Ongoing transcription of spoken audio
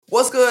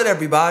What's good,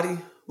 everybody?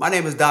 My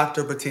name is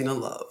Dr. Bettina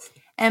Love.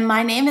 And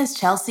my name is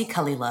Chelsea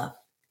Cully Love.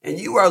 And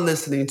you are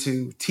listening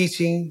to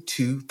Teaching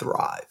to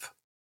Thrive.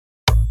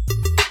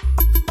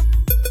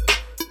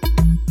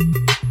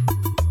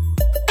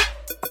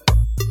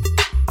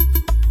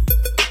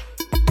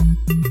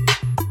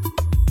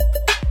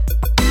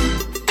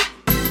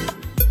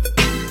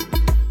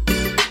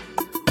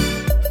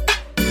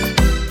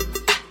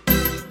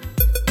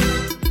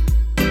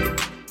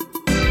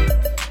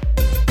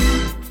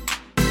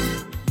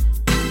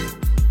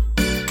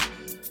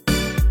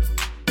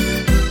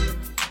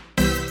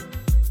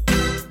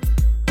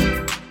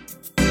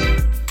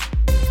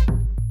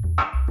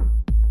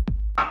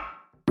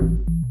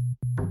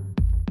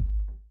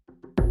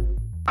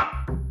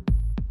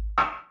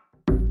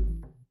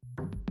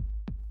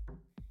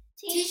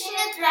 Teaching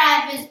to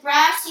Thrive is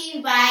brought to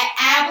you by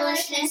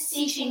Abolitionist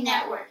Teaching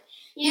Network.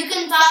 You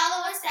can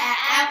follow us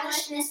at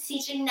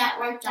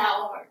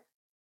abolitionistteachingnetwork.org.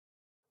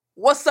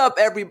 What's up,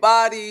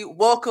 everybody?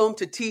 Welcome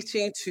to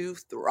Teaching to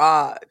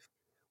Thrive.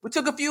 We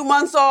took a few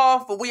months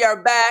off, but we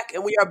are back,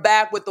 and we are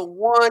back with the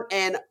one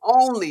and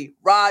only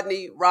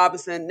Rodney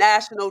Robinson,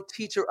 National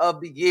Teacher of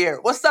the Year.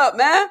 What's up,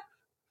 man?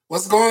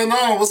 What's going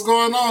on? What's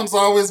going on? It's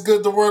always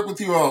good to work with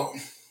you all.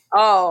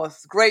 Oh,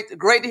 it's great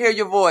to hear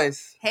your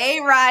voice. Hey,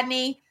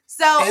 Rodney.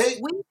 So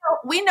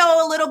we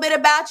know a little bit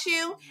about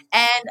you,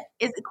 and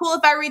is it cool if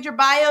I read your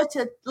bio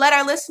to let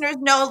our listeners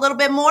know a little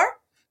bit more?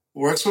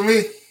 Works for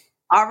me.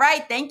 All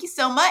right. Thank you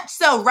so much.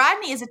 So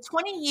Rodney is a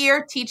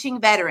 20-year teaching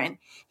veteran.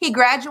 He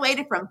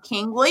graduated from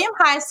King William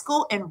High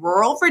School in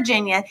rural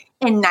Virginia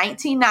in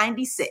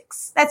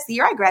 1996. That's the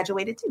year I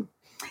graduated too.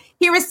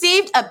 He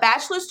received a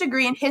bachelor's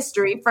degree in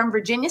history from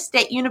Virginia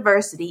State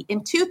University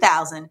in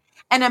 2000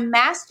 and a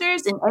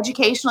master's in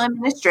educational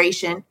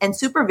administration and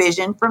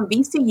supervision from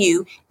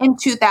VCU in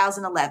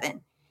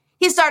 2011.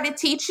 He started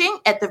teaching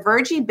at the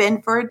Virgie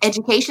Benford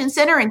Education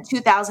Center in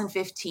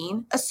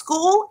 2015, a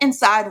school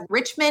inside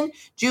Richmond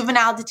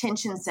Juvenile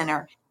Detention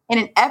Center, in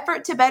an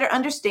effort to better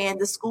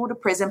understand the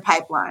school-to-prison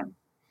pipeline.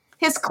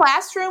 His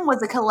classroom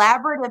was a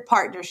collaborative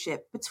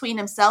partnership between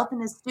himself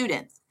and his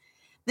students.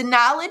 The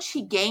knowledge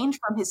he gained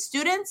from his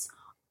students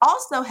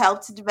also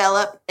helped to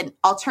develop an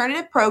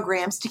alternative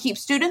programs to keep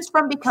students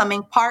from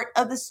becoming part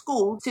of the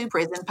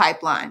school-to-prison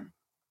pipeline.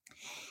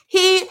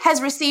 He has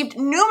received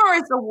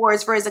numerous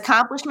awards for his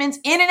accomplishments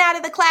in and out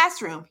of the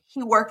classroom.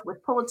 He worked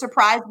with Pulitzer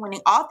Prize-winning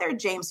author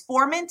James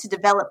Forman to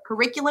develop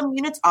curriculum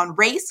units on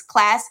race,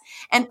 class,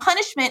 and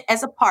punishment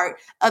as a part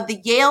of the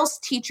Yale's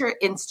Teacher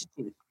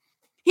Institute.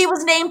 He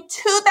was named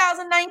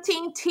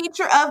 2019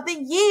 Teacher of the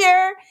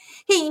Year.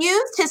 He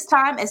used his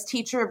time as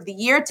Teacher of the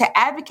Year to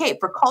advocate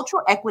for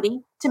cultural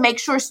equity, to make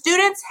sure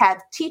students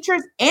have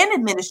teachers and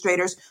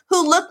administrators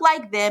who look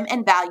like them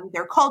and value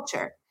their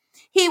culture.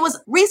 He was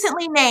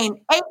recently named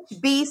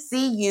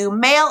HBCU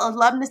Male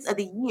Alumnus of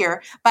the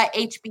Year by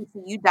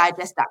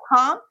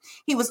HBCUdigest.com.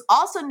 He was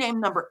also named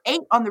number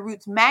 8 on the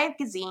Roots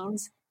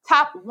magazine's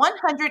Top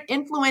 100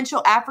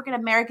 Influential African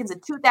Americans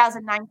in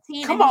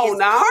 2019.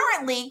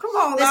 Currently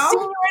the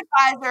senior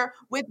advisor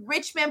with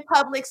Richmond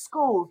Public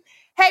Schools.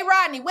 Hey,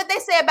 Rodney, what they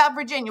say about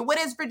Virginia? What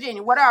is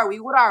Virginia? What are we?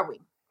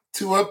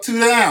 2 up, 2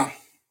 down.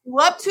 2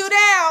 up, 2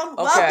 down.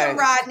 Okay. Welcome,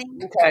 Rodney.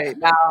 Okay,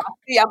 now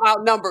see, I'm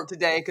outnumbered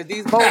today because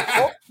these both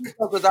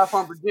folks are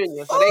from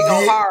Virginia, so they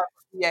go hard.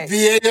 Yeah.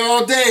 VA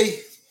all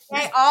day.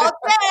 They all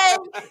day.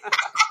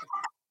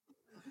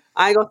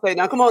 I ain't gonna say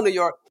now. Come on, New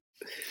York.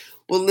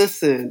 Well,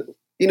 listen.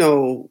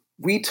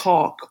 We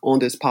talk on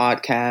this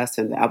podcast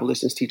and the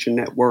Abolitionist Teacher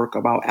Network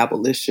about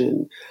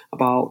abolition,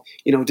 about,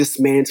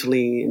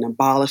 dismantling and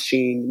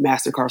abolishing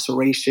mass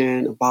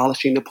incarceration,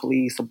 abolishing the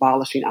police,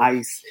 abolishing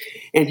ICE.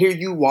 And here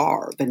you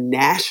are, the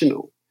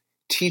National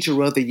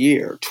Teacher of the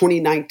Year,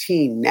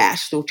 2019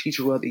 National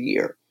Teacher of the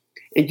Year.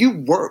 And you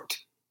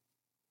worked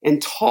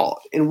and taught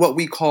in what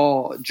I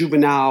call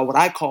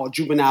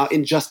juvenile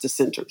injustice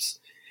centers.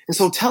 And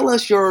so tell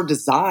us your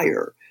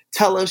desire,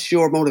 tell us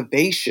your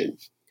motivation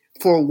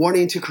for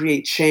wanting to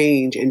create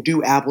change and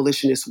do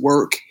abolitionist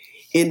work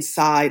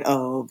inside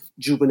of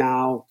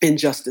juvenile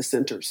injustice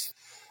centers?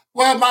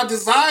 Well, my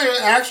desire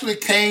actually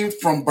came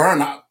from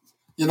burnout.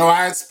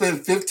 I had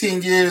spent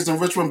 15 years in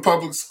Richmond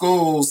Public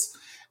Schools,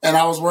 and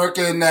I was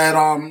working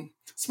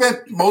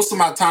spent most of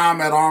my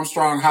time at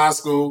Armstrong High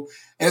School.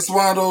 And it's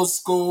one of those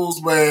schools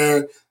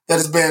that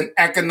has been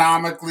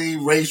economically,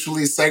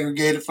 racially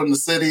segregated from the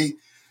city.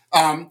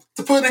 To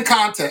put it in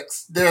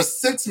context, there are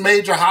 6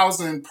 major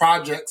housing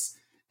projects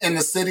in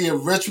the city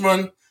of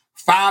Richmond.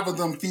 5 of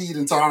them feed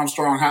into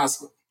Armstrong High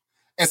School.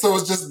 And so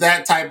it's just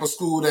that type of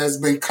school that has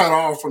been cut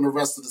off from the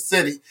rest of the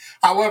city.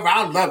 However,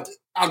 I loved it.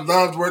 I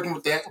loved working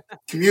with that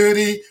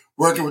community,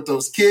 working with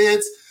those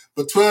kids.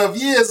 But 12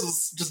 years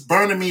was just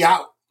burning me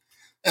out.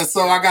 And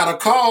so I got a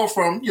call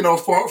from,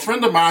 for a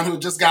friend of mine who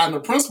had just gotten a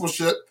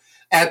principalship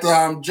at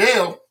the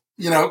jail.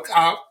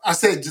 I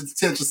say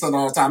detention center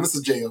all the time. This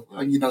is jail.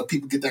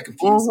 People get that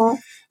confused. Mm-hmm.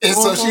 And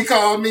so she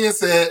called me and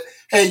said,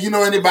 hey, you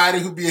know anybody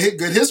who'd be a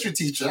good history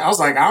teacher? I was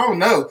like, I don't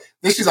know.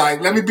 Then she's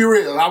like, let me be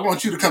real. I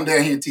want you to come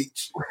down here and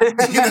teach. You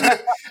know?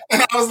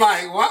 And I was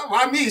like,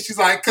 why me? She's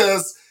like,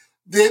 because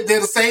they're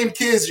the same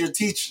kids you're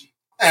teaching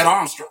at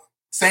Armstrong.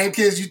 Same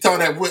kids you taught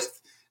that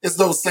with. It's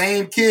those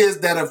same kids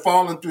that have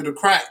fallen through the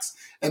cracks.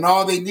 And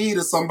all they need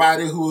is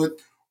somebody who would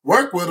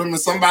work with them and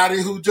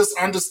somebody who just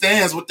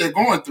understands what they're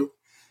going through.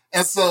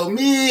 And so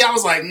me, I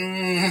was like,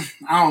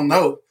 I don't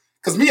know.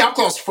 Because me, I'm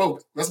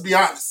claustrophobic. Let's be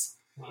honest.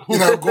 You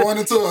know, going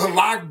into a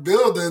locked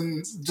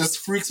building just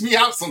freaks me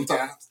out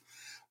sometimes.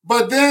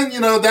 But then, you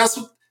know, that's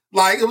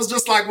like, it was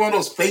just like one of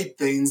those fate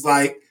things.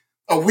 Like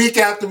a week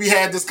after we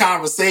had this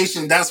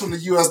conversation, that's when the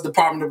U.S.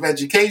 Department of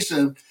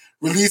Education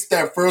released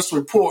that first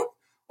report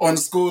on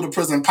the school to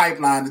prison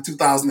pipeline in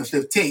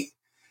 2015.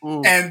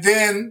 And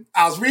then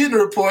I was reading the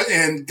report,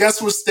 and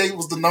guess what state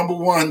was the number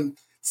one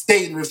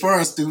state in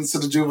referring students to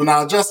the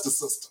juvenile justice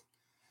system?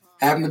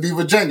 Happened to be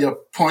Virginia, a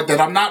point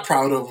that I'm not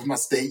proud of my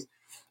state.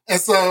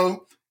 And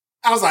so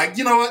I was like,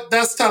 you know what?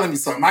 That's telling me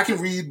something. I can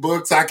read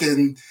books, I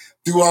can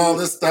do all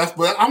this stuff,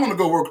 but I want to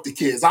go work with the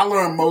kids. I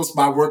learn most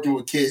by working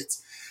with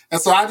kids. And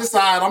so I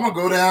decided I'm going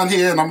to go down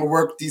here and I'm going to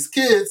work with these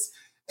kids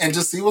and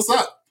just see what's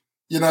up.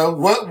 You know,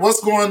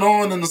 what's going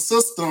on in the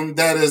system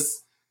that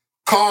has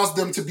caused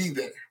them to be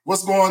there?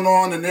 What's going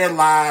on in their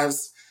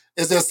lives?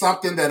 Is there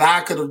something that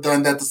I could have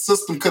done, that the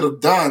system could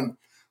have done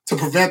to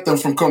prevent them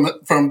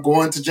from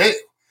going to jail?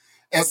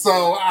 And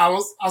so I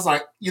was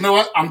like, you know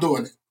what? I'm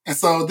doing it. And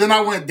so then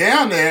I went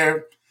down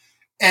there,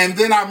 and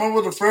then I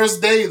remember the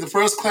first day, the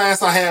first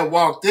class I had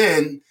walked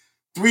in,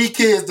 3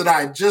 kids that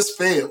I just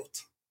failed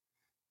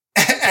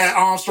at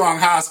Armstrong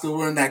High School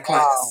were in that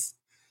class. Wow.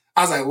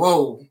 I was like,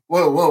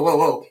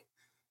 whoa.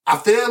 I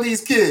failed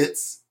these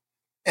kids,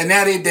 and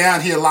now they're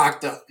down here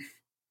locked up.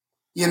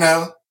 You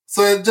know?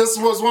 So it just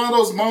was one of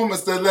those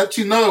moments that let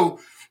you know,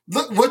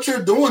 look, what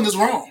you're doing is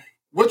wrong.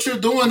 What you're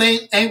doing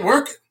ain't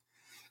working.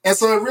 And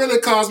so it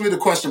really caused me to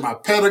question my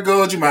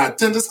pedagogy, my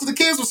attendance, because the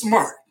kids were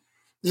smart.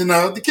 You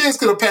know, the kids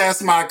could have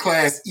passed my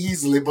class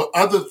easily, but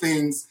other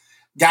things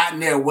got in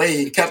their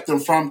way and kept them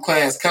from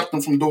class, kept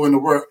them from doing the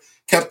work,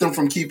 kept them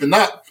from keeping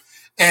up.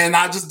 And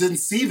I just didn't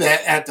see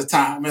that at the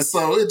time. And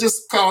so it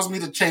just caused me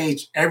to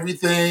change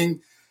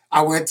everything.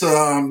 I went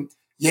to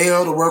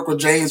Yale to work with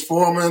James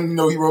Foreman. You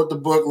know, he wrote the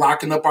book,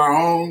 Locking Up Our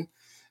Own.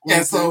 Mm-hmm.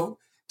 And so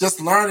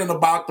just learning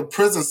about the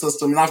prison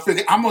system. And I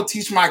figured I'm going to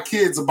teach my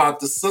kids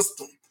about the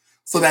system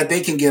so that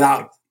they can get out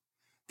of it.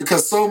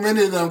 Because so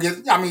many of them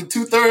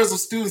 2/3 of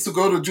students who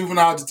go to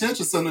juvenile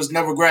detention centers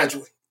never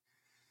graduate.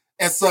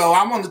 And so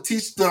I'm going to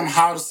teach them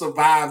how to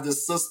survive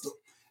this system.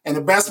 And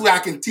the best way I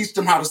can teach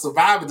them how to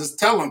survive it is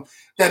tell them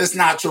that it's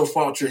not your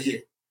fault you're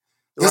here.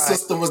 This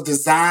system was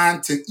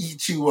designed to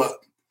eat you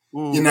up.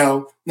 You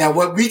know, now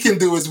what we can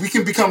do is we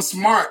can become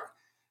smart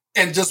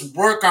and just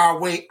work our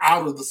way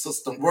out of the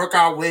system, work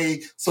our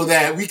way so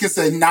that we can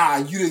say, nah,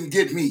 you didn't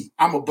get me.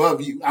 I'm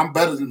above you. I'm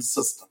better than the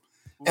system.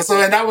 And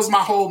that was my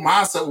whole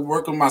mindset with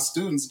working with my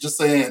students, just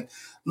saying,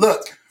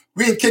 look,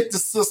 we can kick the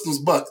system's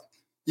butt.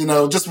 You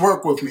know, just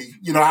work with me.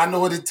 You know, I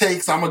know what it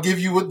takes. I'm going to give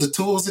you what the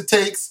tools it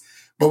takes,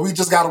 but we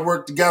just got to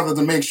work together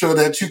to make sure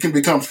that you can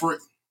become free.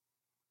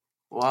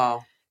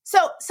 Wow.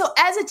 So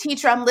as a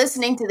teacher, I'm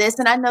listening to this,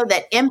 and I know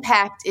that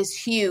impact is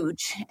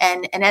huge.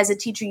 And as a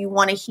teacher, you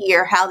want to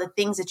hear how the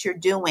things that you're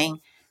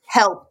doing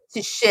help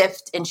to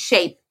shift and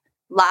shape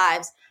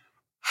lives.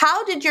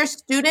 How did your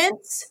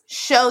students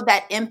show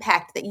that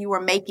impact that you were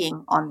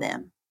making on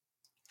them?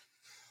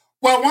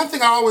 Well, one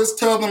thing I always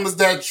tell them is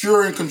that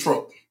you're in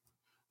control.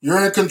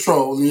 You're in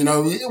control. You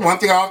know, one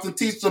thing I often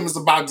teach them is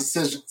about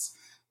decisions,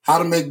 how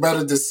to make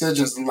better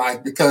decisions in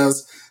life,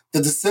 because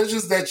the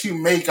decisions that you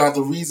make are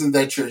the reason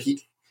that you're here.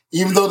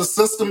 Even though the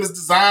system is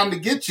designed to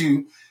get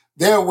you,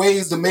 there are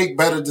ways to make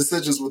better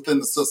decisions within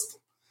the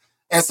system.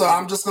 And so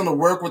I'm just going to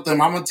work with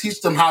them. I'm going to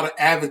teach them how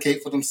to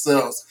advocate for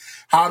themselves,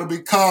 how to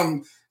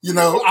become, you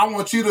know, I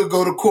want you to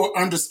go to court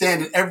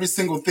understanding every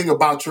single thing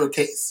about your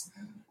case.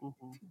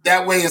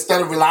 That way,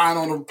 instead of relying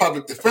on a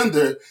public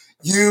defender,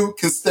 you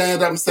can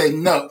stand up and say,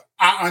 no,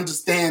 I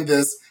understand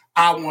this.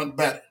 I want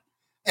better.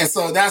 And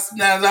so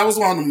that was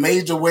one of the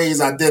major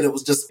ways I did it,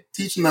 was just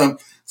teaching them,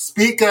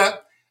 speak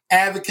up,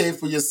 advocate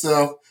for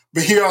yourself.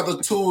 But here are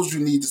the tools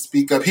you need to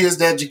speak up. Here's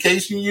the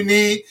education you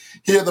need.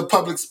 Here are the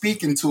public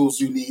speaking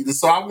tools you need. And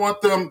so I want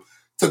them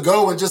to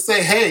go and just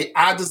say, hey,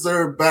 I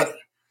deserve better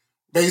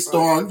based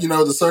on, you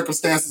know, the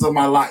circumstances of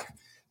my life.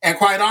 And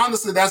quite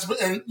honestly,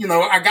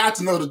 I got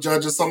to know the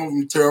judges. Some of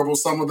them terrible.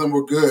 Some of them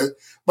were good.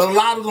 But a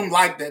lot of them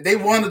like that. They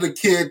wanted a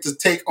kid to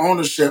take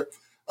ownership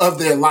of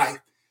their life.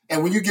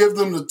 And when you give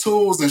them the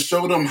tools and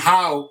show them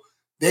how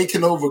they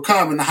can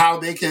overcome and how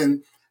they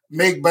can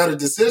make better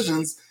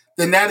decisions,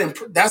 then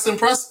that's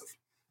impressive.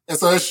 And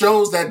so it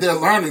shows that they're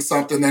learning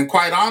something. And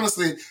quite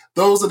honestly,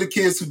 those are the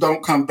kids who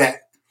don't come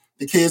back,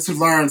 the kids who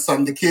learn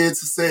something, the kids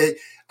who say,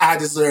 I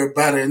deserve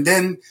better. And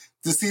then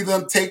to see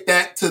them take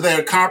that to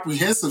their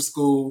comprehensive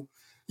school,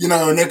 you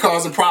know, and they're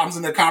causing problems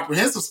in their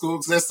comprehensive school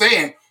because they're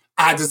saying,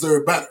 I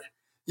deserve better.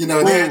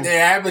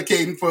 They're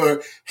advocating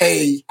for,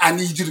 hey, I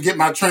need you to get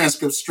my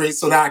transcript straight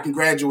so that I can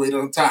graduate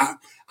on time.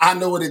 I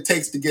know what it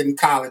takes to get in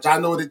college. I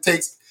know what it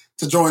takes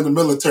to join the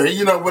military.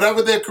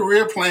 Whatever their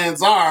career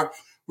plans are,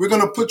 we're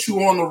going to put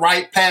you on the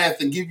right path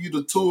and give you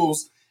the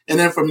tools and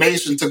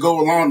information to go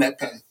along that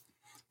path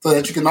so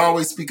that you can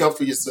always speak up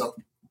for yourself.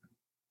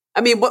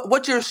 I mean,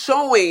 what you're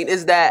showing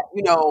is that,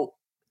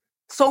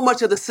 so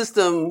much of the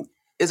system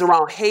is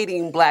around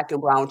hating Black and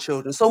brown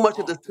children. So much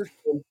of the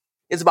system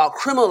is about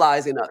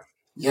criminalizing us.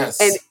 Yes.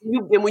 And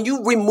when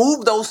you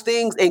remove those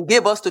things and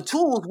give us the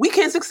tools, we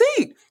can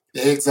succeed.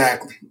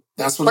 Exactly.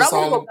 That's what it's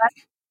all about.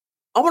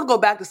 I want to go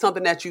back to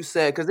something that you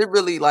said, because it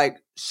really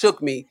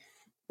shook me,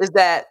 is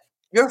that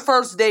your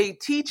first day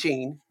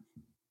teaching,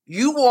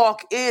 you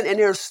walk in and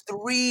there's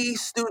 3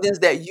 students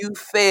that you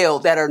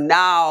failed that are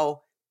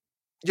now,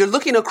 you're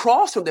looking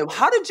across from them.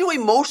 How did you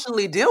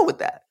emotionally deal with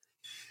that?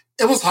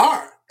 It was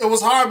hard. It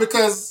was hard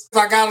because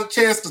I got a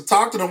chance to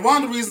talk to them.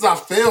 One of the reasons I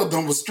failed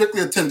them was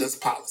strictly attendance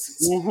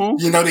policies.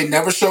 Mm-hmm. They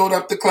never showed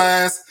up to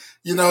class.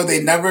 They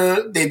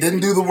didn't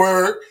do the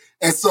work.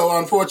 And so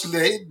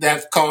unfortunately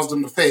that caused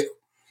them to fail,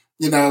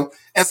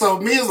 And so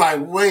me is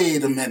like,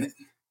 wait a minute.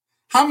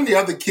 How many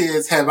other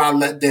kids have I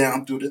let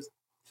down through this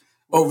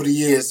over the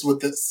years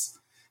with this?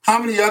 How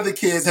many other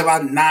kids have I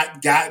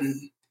not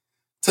gotten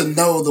to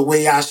know the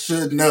way I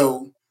should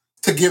know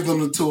to give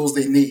them the tools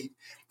they need?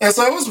 And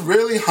so it was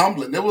really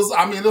humbling. It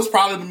was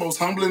probably the most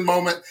humbling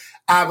moment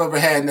I've ever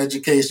had in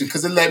education,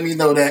 because it let me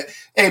know that,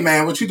 hey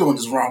man, what you're doing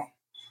is wrong.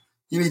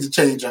 You need to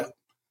change up.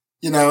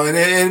 And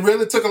it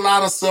really took a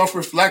lot of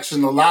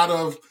self-reflection, a lot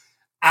of,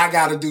 I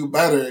got to do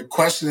better,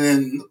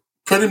 questioning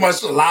pretty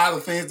much a lot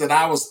of things that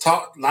I was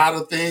taught, a lot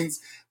of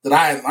things that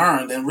I had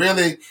learned, and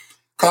really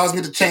caused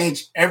me to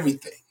change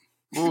everything.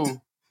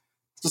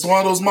 Just one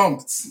of those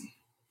moments.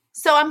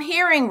 So I'm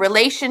hearing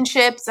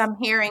relationships, I'm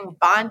hearing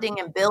bonding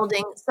and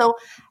building. So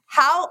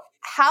how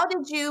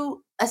did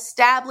you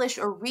establish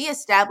or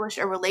reestablish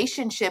a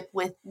relationship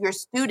with your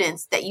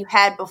students that you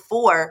had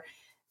before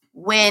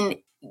when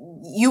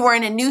you were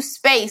in a new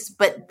space,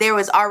 but there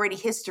was already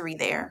history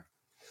there?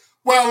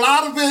 Well, a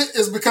lot of it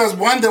is because,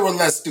 one, there were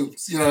less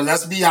students.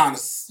 Let's be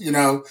honest.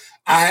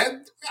 I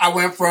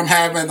went from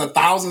having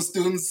 1,000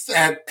 students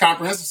at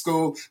comprehensive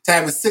school to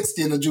having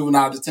 60 in the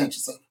juvenile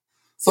detention center.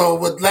 So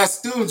with less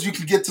students, you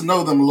can get to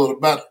know them a little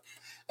better.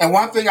 And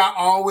one thing I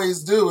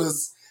always do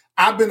is,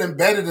 I've been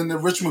embedded in the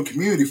Richmond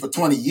community for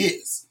 20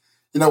 years.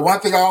 One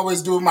thing I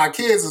always do with my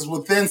kids is,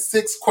 within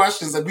 6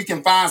 questions, that we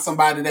can find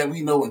somebody that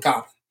we know in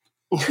common.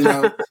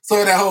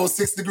 So that whole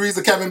 6 degrees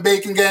of Kevin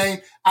Bacon game,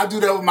 I do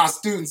that with my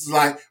students.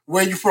 Like,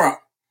 where you from?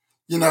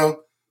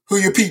 Who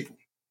your people?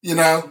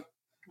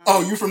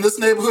 Oh, you from this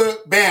neighborhood?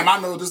 Bam, I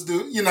know this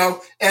dude,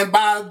 And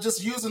by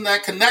just using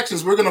that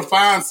connections, we're going to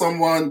find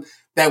someone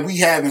that we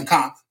have in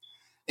common.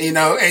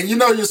 And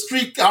your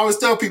street, I always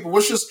tell people,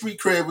 what's your street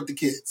cred with the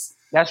kids?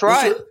 That's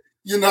right.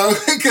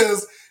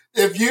 Because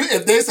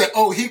if they say,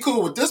 oh, he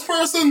cool with this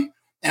person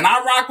and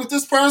I rock with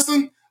this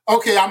person,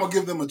 okay, I'm going to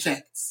give them a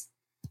chance.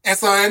 And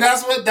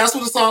that's what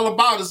it's all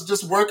about, is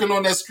just working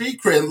on that street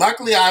cred.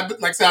 Luckily, I've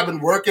been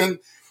working,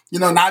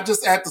 not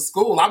just at the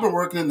school. I've been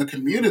working in the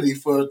community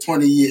for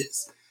 20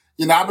 years.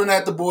 I've been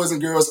at the Boys and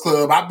Girls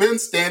Club. I've been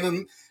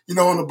standing,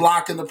 on the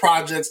block in the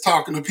projects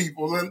talking to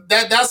people. And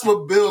that's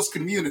what builds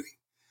community.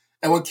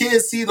 And when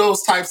kids see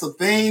those types of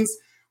things,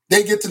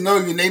 they get to know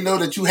you and they know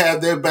that you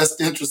have their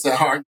best interests at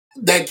heart.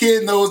 That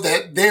kid knows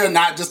that they're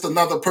not just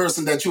another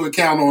person that you would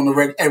count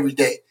on every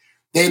day.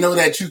 They know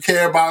that you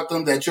care about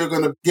them, that you're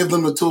going to give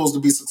them the tools to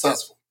be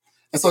successful.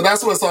 And so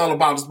that's what it's all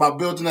about. It's about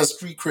building that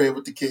street cred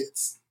with the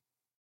kids.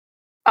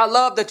 I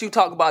love that you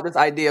talk about this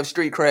idea of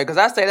street cred, because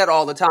I say that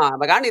all the time.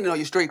 Like, I need to know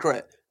your street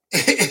cred.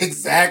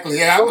 Exactly.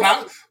 Yeah.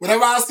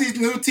 Whenever I see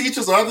new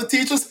teachers or other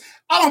teachers,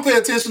 I don't pay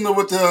attention to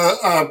what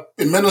the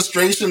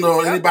administration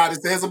or anybody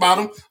says about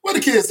them. What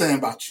the kids saying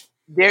about you?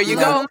 There you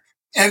go.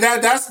 And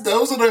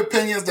those are the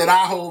opinions that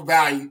I hold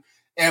value.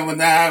 And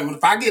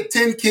if I get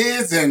 10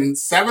 kids and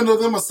 7 of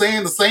them are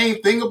saying the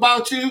same thing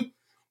about you,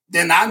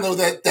 then I know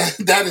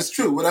that is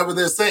true, whatever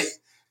they're saying.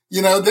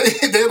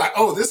 They're like,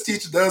 oh, this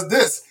teacher does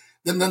this.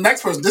 Then the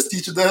next person, this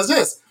teacher does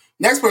this.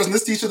 Next person,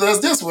 this teacher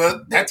does this.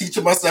 Well, that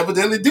teacher must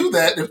evidently do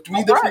that if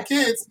 3 different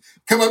kids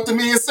come up to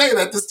me and say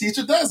that this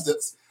teacher does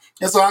this.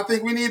 And so I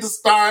think we need to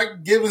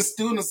start giving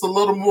students a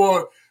little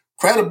more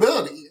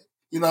credibility,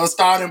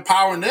 start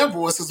empowering their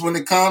voices when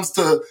it comes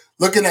to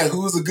looking at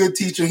who's a good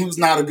teacher, who's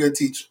not a good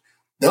teacher.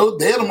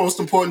 They're the most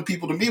important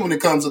people to me when it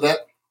comes to that.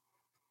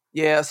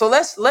 Yeah, so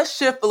let's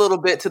shift a little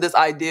bit to this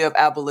idea of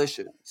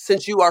abolition.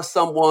 Since you are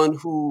someone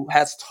who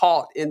has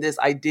taught in this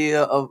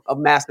idea of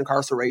mass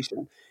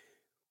incarceration,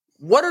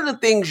 what are the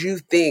things you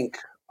think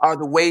are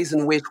the ways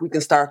in which we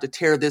can start to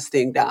tear this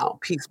thing down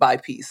piece by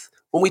piece?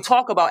 When we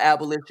talk about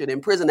abolition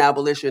and prison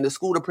abolition, the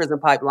school to prison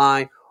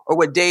pipeline, or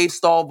what Dave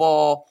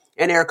Stovall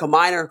and Erica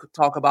Miner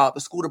talk about,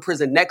 the school to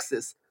prison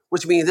nexus,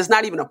 which means it's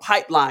not even a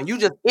pipeline. You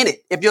just in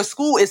it. If your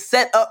school is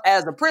set up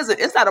as a prison,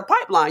 it's not a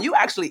pipeline. You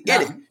actually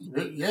in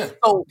it. Yeah.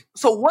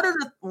 So what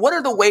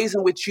are the ways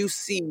in which you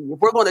see, if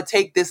we're going to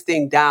take this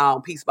thing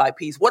down piece by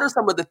piece, what are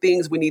some of the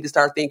things we need to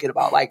start thinking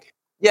about? Like,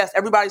 yes,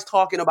 everybody's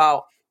talking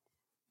about,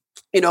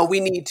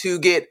 we need to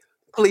get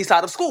police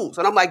out of schools.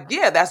 And I'm like,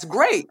 yeah, that's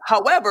great.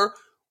 However,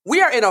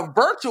 we are in a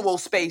virtual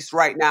space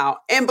right now,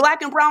 and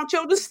Black and brown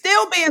children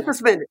still being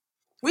suspended.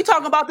 We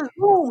talking about the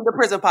Zoom, the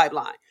prison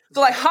pipeline.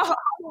 So like, how do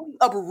we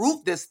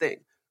uproot this thing?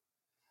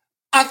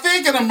 I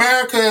think in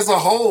America as a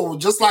whole,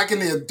 just like in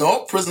the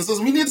adult prison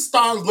system, we need to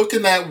start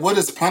looking at what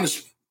is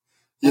punishment.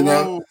 You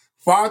know,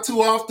 far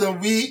too often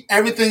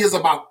everything is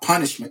about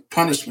punishment.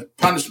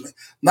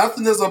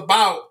 Nothing is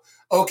about,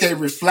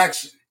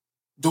 reflection,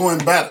 doing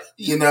better,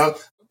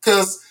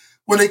 because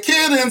when a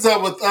kid ends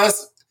up with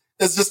us,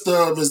 it's just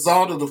a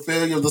result of the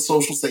failure of the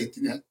social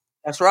safety net.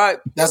 That's right.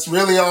 That's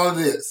really all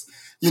it is.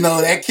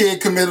 That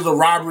kid committed a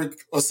robbery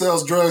or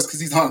sells drugs because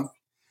he's hungry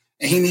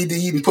and he need to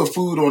eat and put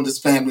food on his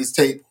family's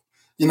table.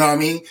 You know what I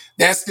mean?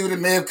 That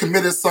student may have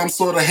committed some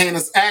sort of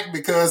heinous act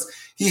because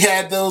he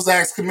had those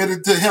acts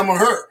committed to him or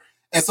her.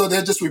 And so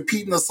they're just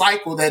repeating a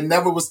cycle that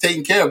never was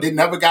taken care of. They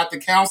never got the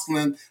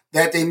counseling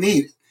that they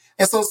needed.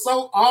 And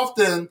so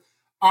often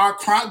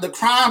the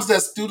crimes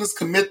that students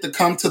commit to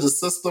come to the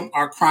system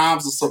are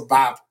crimes of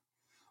survival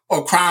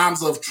or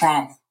crimes of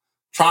trauma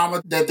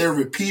that they're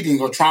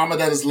repeating or trauma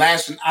that is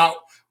lashing out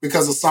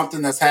because of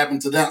something that's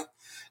happened to them.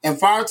 And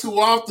far too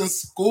often,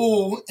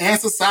 school and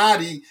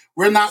society,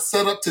 we're not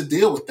set up to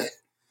deal with that.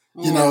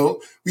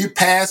 We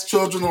pass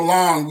children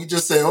along. We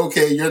just say,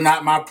 okay, you're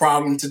not my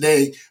problem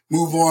today.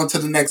 Move on to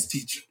the next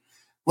teacher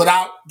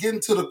without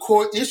getting to the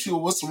core issue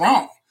of what's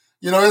wrong.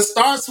 It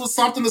starts with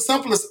something as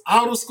simple as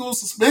out of school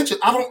suspension.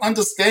 I don't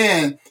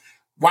understand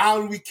why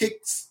we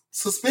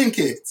suspend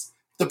kids.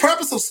 The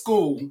purpose of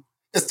school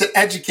is to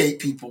educate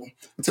people,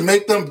 to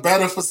make them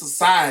better for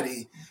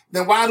society.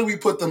 Then why do we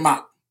put them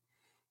out?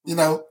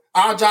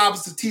 Our job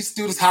is to teach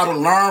students how to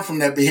learn from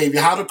their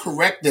behavior, how to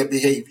correct their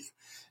behavior.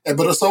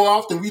 But so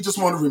often we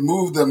just want to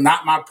remove them.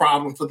 Not my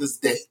problem for this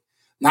day.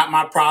 Not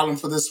my problem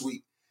for this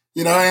week.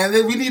 And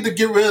then we need to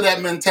get rid of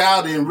that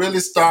mentality and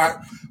really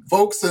start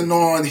focusing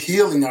on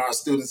healing our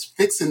students,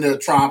 fixing their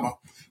trauma,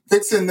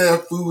 fixing their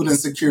food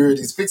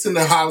insecurities, fixing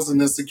their housing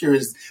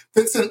insecurities,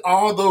 fixing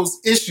all those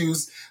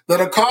issues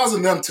that are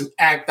causing them to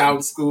act out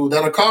in school,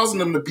 that are causing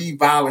them to be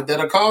violent, that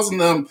are causing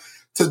them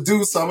to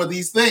do some of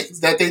these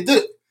things that they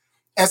do.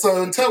 And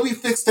so until we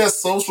fix that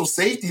social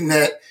safety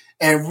net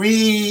and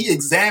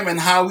re-examine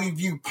how we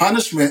view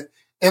punishment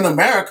in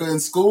America, in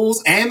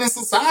schools and in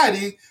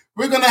society,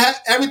 we're going to have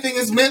everything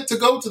is meant to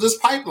go to this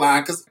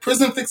pipeline because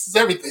prison fixes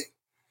everything.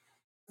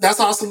 That's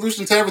our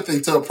solution to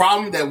everything. To a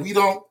problem that we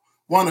don't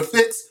want to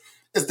fix,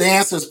 is the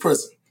answer is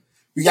prison.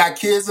 We got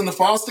kids in the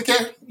foster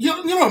care.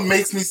 You know what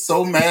makes me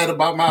so mad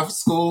about my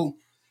school?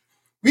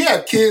 We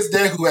have kids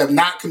there who have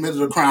not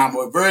committed a crime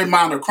or a very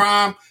minor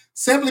crime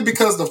simply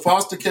because the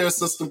foster care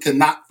system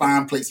cannot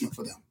find placement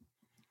for them.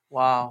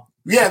 Wow.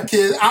 We have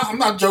kids, I'm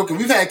not joking,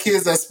 we've had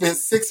kids that spent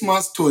 6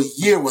 months to a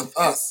year with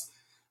us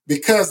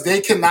because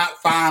they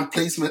cannot find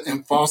placement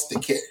in foster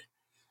care.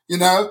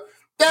 That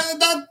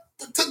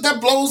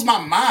blows my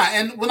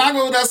mind. And when I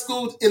go to that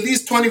school, at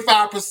least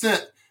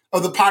 25%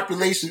 of the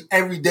population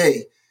every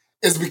day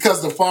is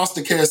because the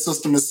foster care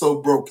system is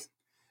so broken.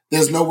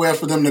 There's nowhere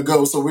for them to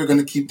go, so we're going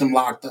to keep them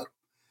locked up.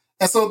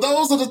 And so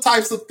those are the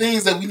types of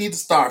things that we need to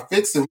start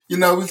fixing.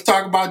 We've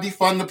talked about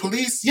defund the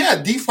police.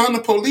 Yeah, defund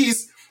the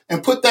police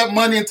and put that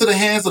money into the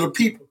hands of the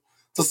people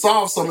to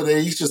solve some of their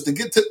issues, to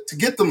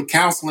get them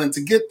counseling,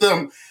 to get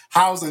them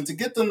housing, to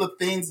get them the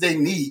things they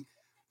need.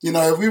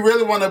 If we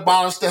really want to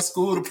abolish that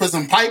school to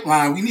prison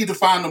pipeline, we need to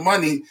find the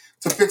money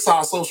to fix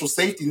our social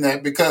safety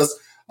net because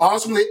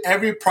ultimately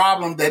every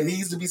problem that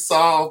needs to be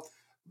solved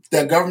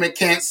that government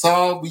can't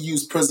solve, we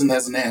use prison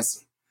as an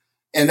answer.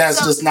 And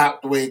that's just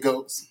not the way it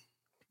goes.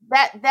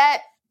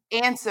 That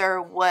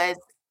answer was,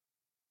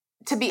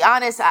 to be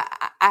honest,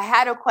 I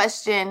had a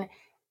question,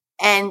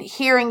 and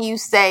hearing you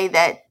say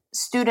that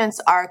students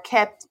are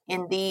kept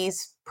in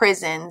these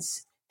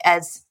prisons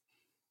as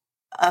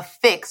a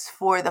fix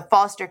for the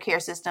foster care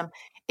system,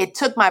 it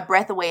took my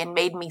breath away and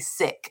made me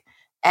sick.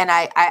 And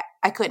I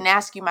couldn't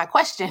ask you my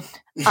question.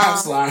 I'm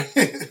sorry.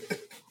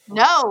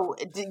 No,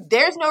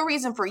 there's no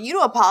reason for you to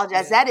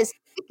apologize. Yeah. That is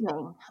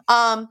sickening.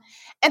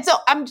 And so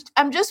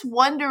I'm just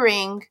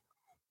wondering,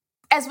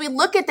 as we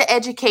look at the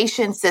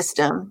education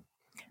system,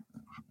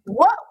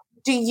 what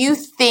do you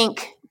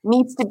think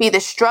needs to be the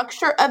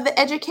structure of the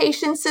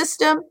education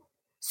system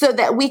so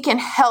that we can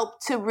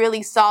help to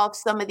really solve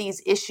some of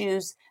these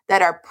issues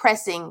that are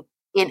pressing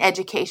in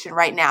education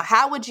right now?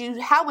 How would you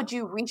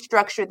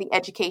restructure the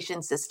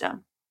education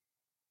system?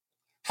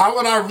 How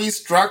would I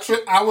restructure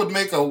it? I would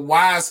make a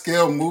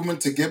wide-scale movement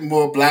to get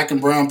more Black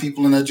and brown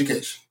people in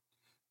education.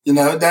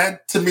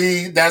 That to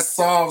me, that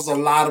solves a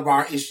lot of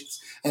our issues.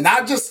 And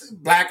not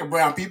just Black and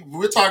brown people.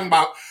 We're talking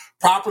about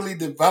properly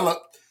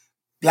developed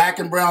Black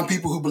and brown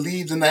people who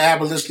believed in the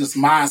abolitionist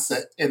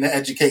mindset in the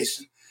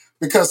education.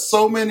 because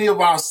so many of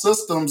our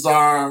systems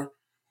are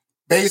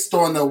based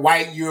on the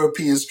white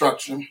European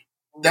structure.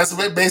 That's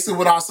basically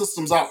what our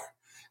systems are.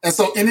 And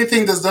so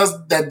anything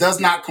that does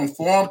not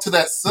conform to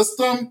that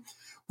system,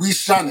 we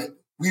shun it.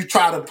 We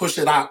try to push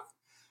it out.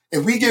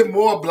 If we get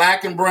more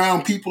Black and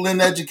brown people in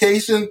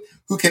education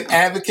who can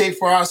advocate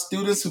for our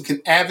students, who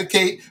can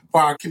advocate for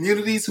our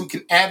communities, who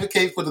can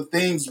advocate for the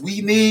things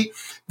we need,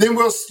 then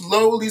we'll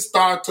slowly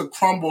start to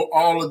crumble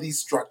all of these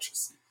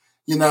structures.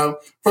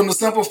 From the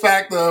simple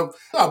fact of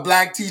a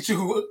Black teacher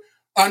who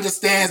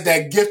understands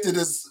that gifted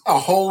is a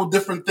whole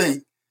different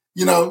thing.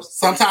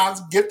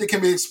 Sometimes gifted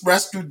can be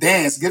expressed through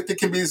dance. Gifted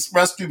can be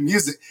expressed through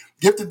music.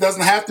 Gifted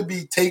doesn't have to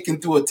be taken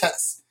through a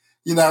test.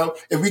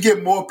 If we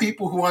get more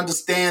people who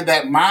understand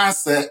that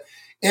mindset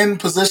in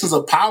positions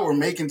of power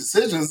making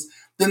decisions,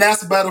 then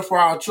that's better for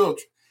our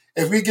children.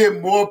 If we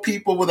get more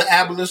people with an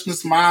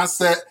abolitionist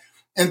mindset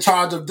in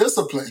charge of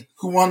discipline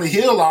who want to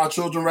heal our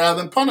children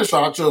rather than punish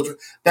our children,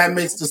 that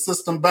makes the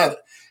system better.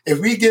 If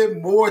we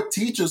get more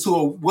teachers who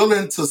are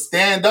willing to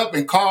stand up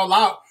and call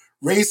out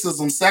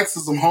racism,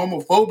 sexism,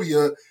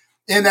 homophobia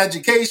in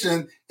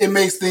education, it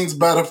makes things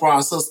better for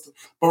our system.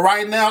 But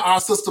right now,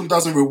 our system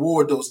doesn't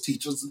reward those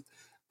teachers.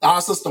 Our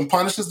system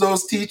punishes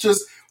those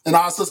teachers, and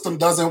our system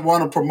doesn't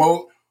want to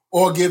promote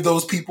or give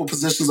those people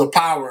positions of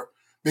power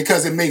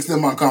because it makes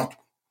them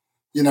uncomfortable.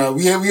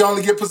 We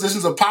only get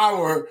positions of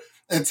power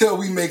until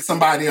we make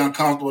somebody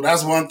uncomfortable.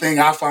 That's one thing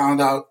I found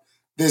out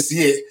this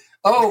year.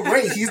 Oh,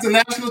 great, he's the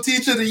National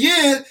Teacher of the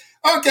Year.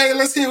 Okay,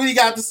 let's hear what he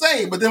got to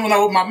say. But then when I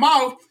open my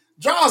mouth,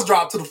 jaws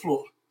drop to the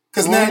floor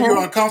because now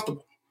you're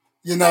uncomfortable.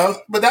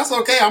 But that's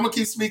okay. I'm going to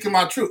keep speaking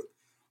my truth.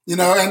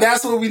 And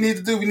that's what we need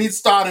to do. We need to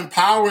start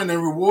empowering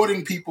and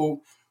rewarding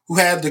people who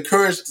have the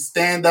courage to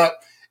stand up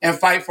and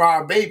fight for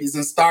our babies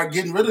and start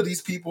getting rid of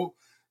these people,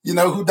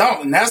 who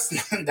don't. And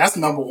that's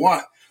number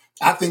one.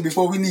 I think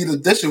before we need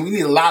addition, we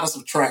need a lot of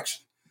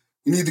subtraction.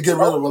 We need to get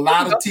rid of a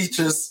lot of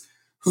teachers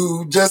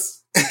who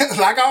just,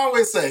 like I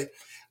always say,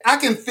 I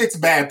can fix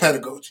bad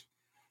pedagogy.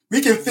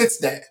 We can fix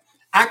that.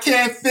 I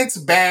can't fix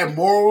bad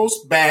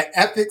morals, bad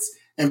ethics,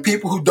 and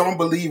people who don't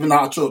believe in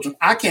our children.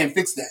 I can't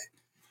fix that.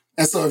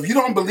 And so if you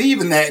don't believe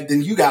in that,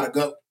 then you got to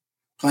go.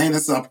 Plain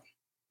and simple.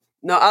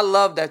 No, I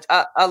love that.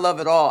 I love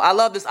it all. I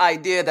love this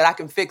idea that I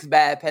can fix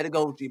bad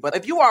pedagogy. But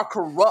if you are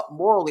corrupt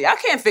morally, I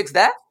can't fix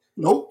that.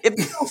 Nope. If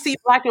you don't see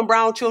Black and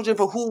brown children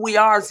for who we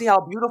are and see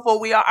how beautiful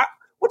we are,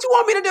 what you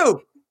want me to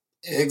do?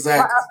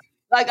 Exactly.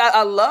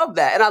 I love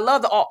that. And I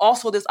love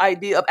also this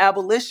idea of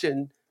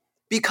abolition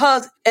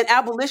because an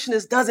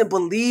abolitionist doesn't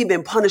believe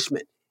in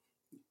punishment.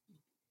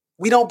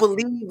 We don't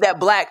believe that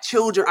Black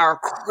children are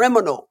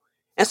criminal.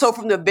 And so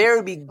from the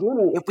very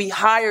beginning, if we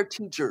hire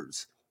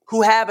teachers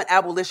who have an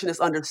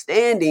abolitionist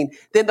understanding,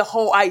 then the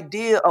whole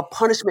idea of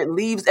punishment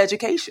leaves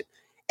education.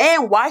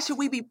 And why should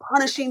we be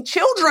punishing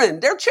children?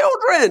 They're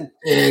children.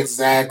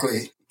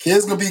 Exactly.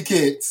 Kids gonna be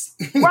kids.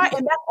 Right.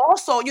 And that's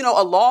also,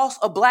 a loss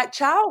of Black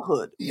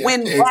childhood. Yeah,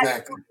 when exactly.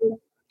 Black children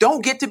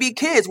don't get to be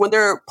kids, when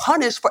they're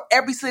punished for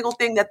every single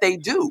thing that they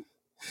do.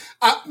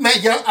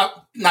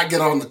 Not get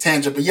on the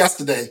tangent, but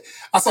yesterday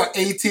I saw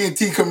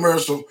AT&T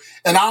commercial,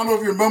 and I don't know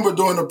if you remember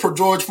during the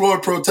George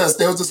Floyd protest,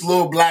 there was this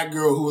little Black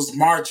girl who was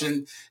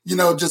marching,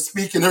 just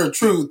speaking her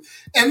truth.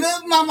 And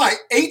then I'm like,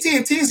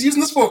 AT&T is using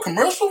this for a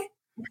commercial?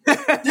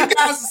 You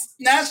guys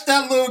snatched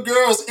that little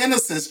girl's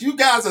innocence. You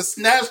guys have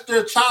snatched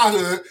her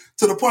childhood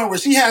to the point where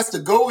she has to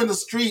go in the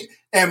street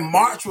and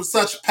march with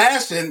such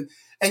passion,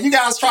 and you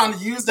guys trying to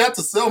use that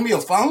to sell me a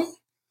phone?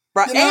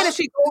 Right. And if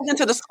she goes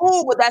into the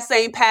school with that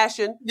same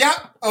passion. Yeah.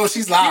 Oh,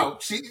 she's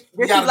loud.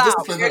 We got to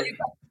discipline her.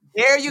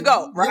 There you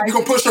go. Right. We're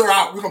going to push her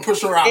out.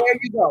 There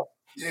you go.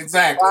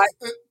 Exactly.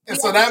 Right. And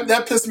so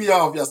that pissed me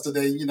off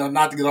yesterday,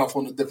 not to get off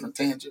on a different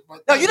tangent. But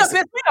no, you done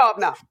pissed me off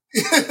now.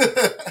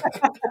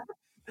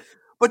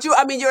 But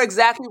you're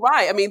exactly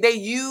right. They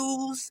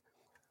use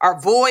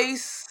our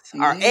voice,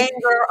 our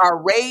anger, our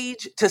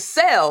rage to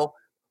sell.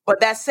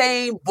 But that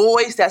same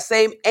voice, that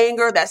same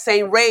anger, that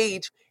same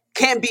rage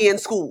can't be in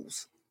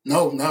schools.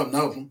 No.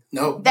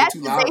 That's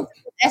the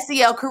basic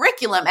SEL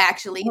curriculum,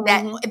 actually.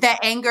 That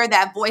anger,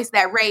 that voice,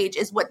 that rage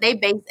is what they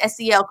base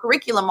SEL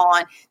curriculum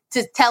on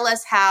to tell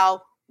us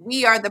how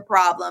we are the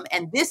problem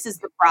and this is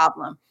the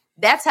problem.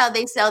 That's how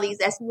they sell these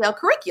SEL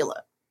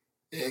curricula.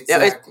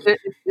 Exactly.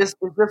 It's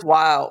just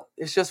wild.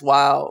 It's just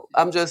wild.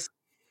 I'm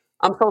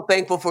so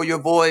thankful for your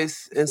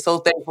voice and so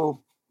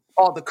thankful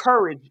for all the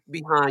courage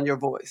behind your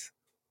voice.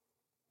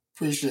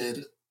 Appreciate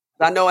it.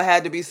 I know it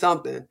had to be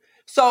something.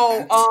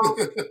 So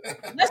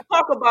let's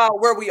talk about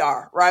where we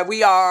are, right?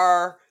 We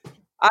are,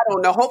 I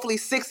don't know, hopefully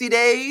 60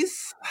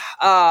 days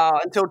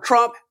until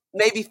Trump,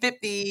 maybe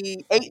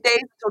 58 days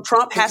until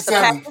Trump has to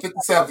pass.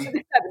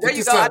 57. There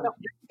you go. I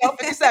know.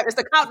 57. It's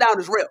the countdown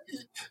is real.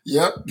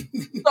 Yep.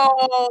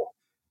 So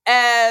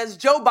as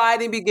Joe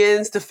Biden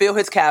begins to fill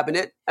his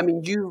cabinet,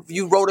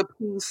 you wrote a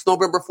piece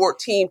November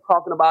 14th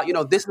talking about,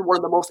 this is one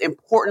of the most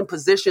important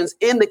positions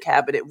in the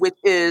cabinet, which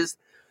is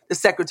the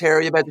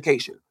Secretary of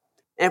Education.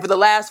 And for the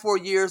last 4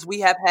 years, we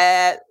have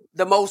had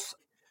the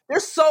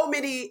there's so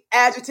many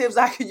adjectives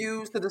I could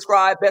use to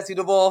describe Betsy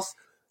DeVos.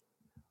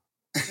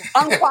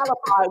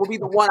 Unqualified would be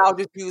the one I'll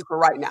just use for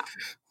right now.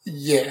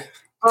 Yeah.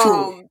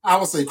 Cruel. I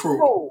would say cruel.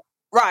 Cruel.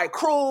 Right.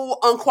 Cruel,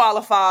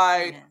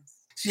 unqualified. Yes.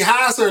 She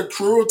hides her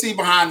cruelty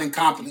behind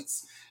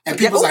incompetence. And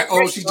people's like,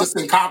 oh, she's just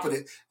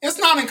incompetent. It's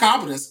not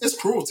incompetence. It's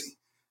cruelty.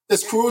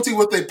 It's cruelty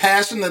with a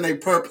passion and a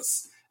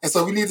purpose. And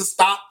so we need to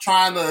stop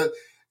trying to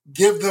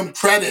give them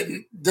credit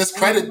and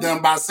discredit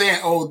them by saying,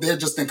 oh, they're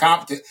just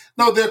incompetent.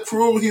 No, they're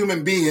cruel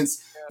human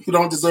beings who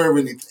don't deserve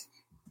anything.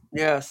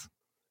 Yes.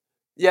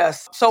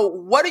 Yes. So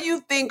what do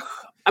you think?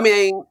 I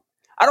mean,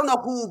 I don't know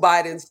who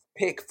Biden's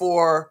pick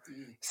for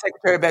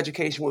Secretary of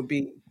Education would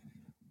be,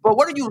 but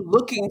what are you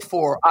looking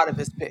for out of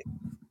his pick?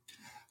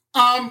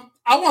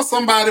 I want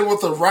somebody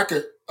with a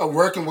record of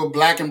working with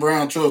Black and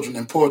brown children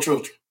and poor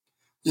children.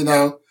 You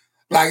know,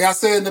 like I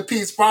said in the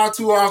piece, far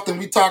too often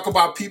we talk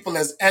about people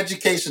as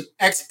education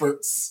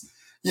experts.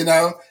 You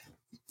know,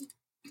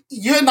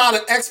 you're not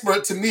an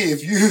expert to me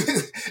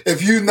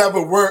if you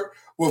never worked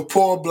with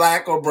poor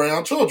Black or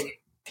brown children.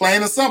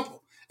 Plain and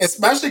simple.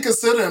 Especially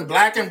considering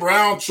Black and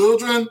brown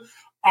children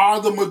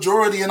are the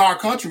majority in our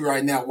country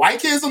right now.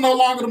 White kids are no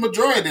longer the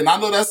majority, and I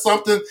know that's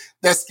something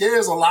that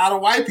scares a lot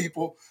of white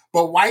people.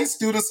 But white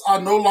students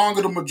are no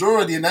longer the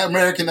majority in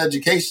American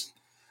education.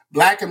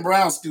 Black and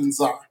brown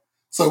students are.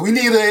 So we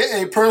need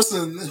a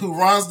person who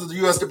runs the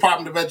U.S.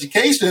 Department of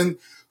Education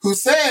who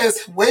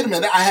says, wait a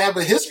minute, I have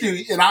a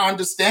history and I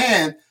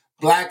understand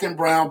Black and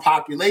brown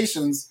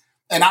populations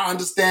and I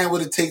understand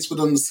what it takes for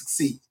them to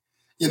succeed.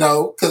 You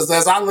know, because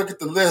as I look at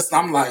the list,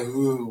 I'm like,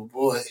 ooh,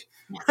 boy,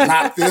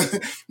 not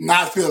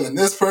feeling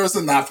this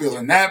person, not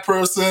feeling that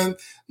person,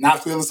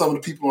 not feeling some of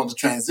the people on the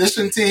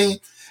transition team.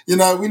 You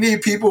know, we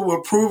need people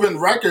with proven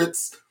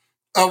records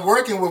of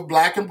working with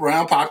Black and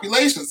brown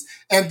populations.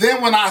 And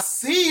then when I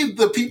see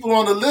the people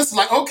on the list,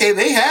 like, okay,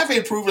 they have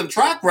a proven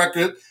track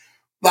record,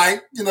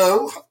 like, you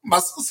know, my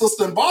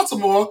sister in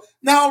Baltimore,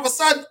 now all of a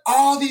sudden,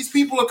 all these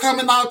people are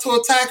coming out to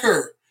attack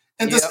her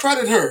and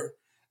discredit her.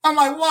 I'm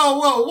like,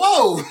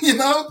 whoa, you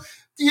know,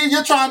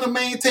 you're trying to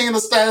maintain a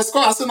status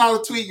quo. I sent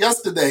out a tweet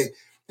yesterday.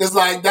 It's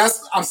like,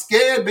 I'm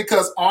scared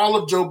because all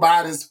of Joe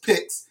Biden's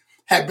picks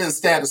have been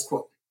status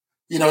quo.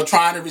 You know,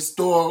 trying to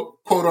restore,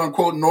 quote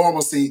unquote,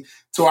 normalcy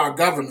to our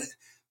government.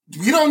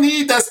 We don't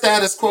need that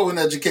status quo in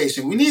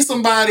education. We need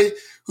somebody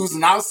who's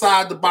an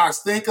outside the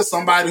box thinker,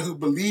 somebody who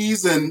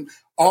believes in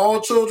all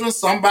children,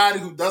 somebody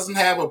who doesn't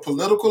have a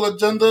political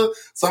agenda,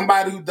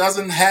 somebody who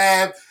doesn't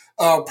have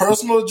a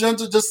personal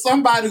agenda, just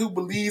somebody who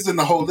believes in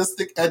the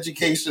holistic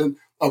education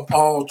of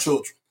all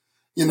children.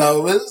 You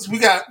know, we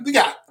got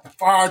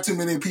far too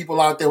many people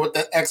out there with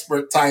that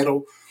expert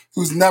title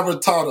who's never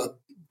taught a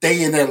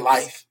day in their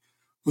life.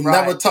 Who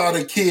never taught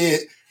a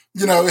kid,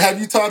 you know, have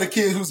you taught a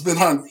kid who's been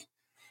hungry?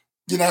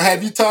 You know,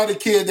 have you taught a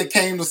kid that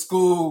came to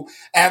school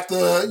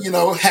after, you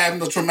know,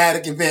 having a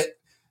traumatic event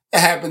that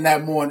happened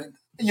that morning?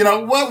 You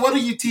know, what are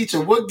you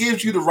teaching? What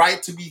gives you the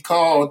right to be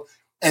called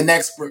an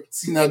expert?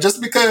 You know, just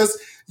because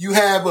you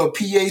have a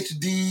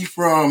PhD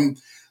from,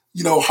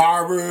 you know,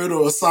 Harvard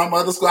or some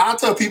other school, I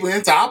tell people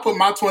anytime, I'll put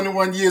my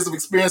 21 years of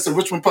experience in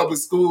Richmond Public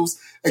Schools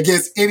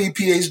against any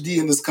PhD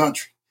in this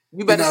country.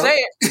 You better say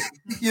it.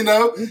 You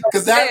know,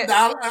 because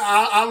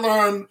I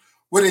learned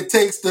what it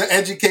takes to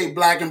educate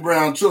Black and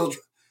brown children,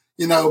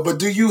 you know, but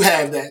do you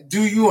have that?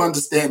 Do you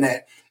understand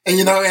that? And,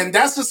 you know, and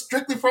that's just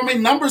strictly from a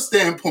number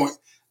standpoint.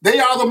 They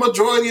are the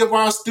majority of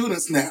our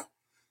students now.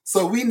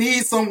 So we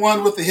need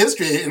someone with a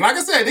history. And like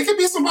I said, it could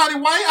be somebody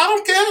white. I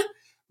don't care.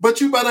 But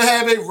you better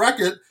have a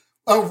record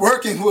of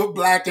working with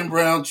Black and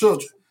brown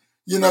children.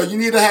 You know, you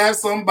need to have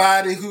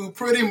somebody who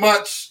pretty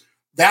much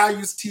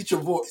values teacher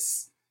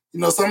voice. You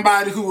know,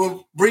 somebody who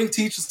will bring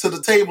teachers to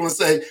the table and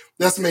say,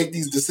 let's make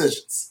these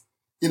decisions.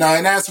 You know,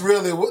 and that's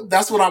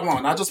what I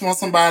want. I just want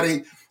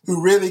somebody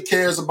who really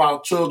cares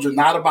about children,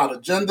 not about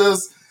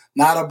agendas,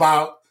 not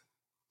about,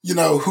 you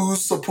know,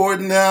 who's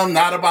supporting them,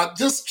 not about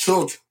just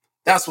children.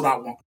 That's what I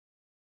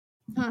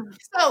want.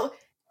 So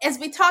as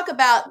we talk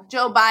about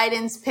Joe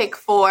Biden's pick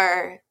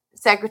for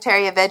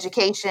Secretary of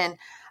Education,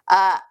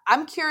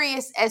 I'm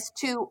curious as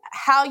to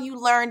how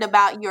you learned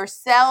about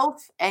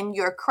yourself and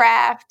your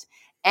craft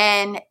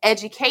and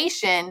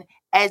education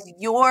as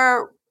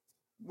your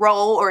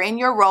role or in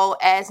your role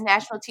as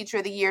National Teacher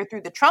of the Year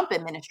through the Trump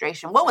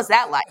administration. What was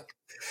that like?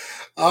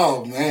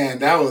 Oh, man,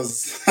 that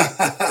was,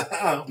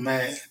 oh,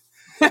 man.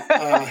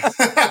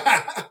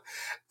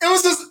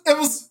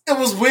 It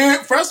was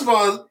weird. First of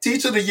all,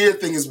 Teacher of the Year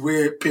thing is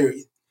weird,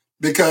 period.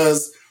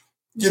 Because,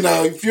 you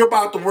know, if you're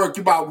about to work,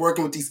 you're about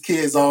working with these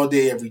kids all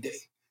day, every day.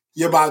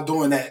 You're about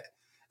doing that.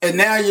 And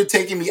now you're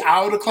taking me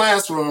out of the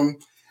classroom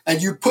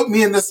and you put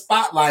me in the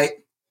spotlight,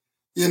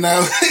 you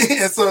know?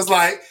 And so it's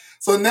like,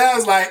 so now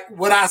it's like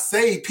what I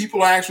say,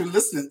 people are actually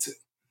listening to.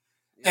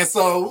 And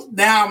so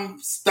now I'm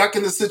stuck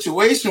in a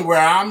situation where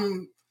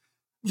I'm,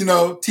 you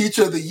know,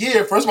 Teacher of the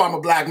Year. First of all, I'm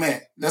a Black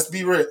man. Let's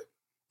be real.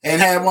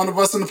 And had one of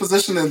us in the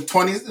position in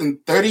 20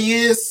 and 30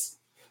 years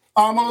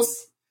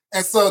almost.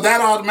 And so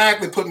that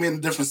automatically put me in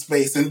a different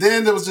space. And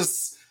then there was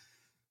just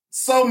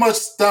so much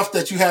stuff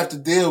that you have to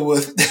deal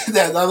with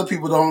that other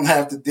people don't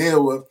have to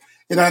deal with.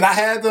 And I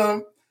had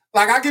them,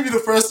 like, I'll give you the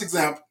first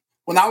example.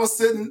 When I was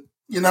sitting,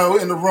 in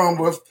the room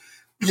with,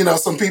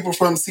 some people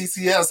from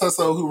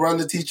CCSSO who run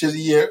the Teacher of the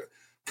Year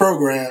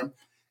program,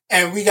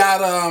 and we got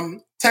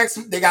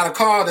they got a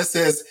call that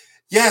says,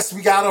 yes,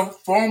 we got a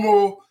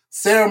formal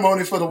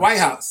ceremony for the White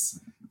House.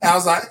 And I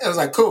was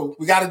like, cool,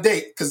 we got a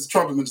date, because the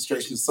Trump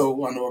administration is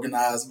so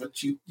unorganized,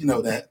 but you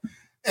know that.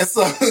 And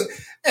so,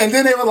 and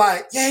then they were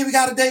like, yay, we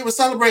got a date, we're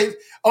celebrating.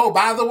 Oh,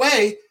 by the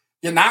way,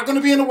 you're not going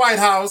to be in the White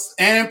House,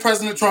 and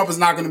President Trump is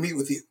not going to meet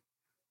with you.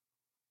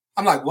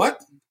 I'm like, what?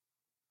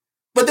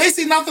 But they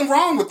see nothing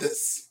wrong with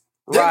this.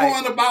 They're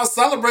going about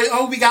celebrate,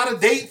 oh, we got a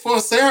date for a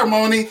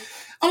ceremony.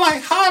 I'm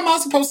like, how am I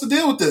supposed to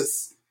deal with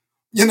this?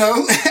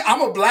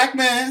 I'm a Black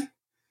man.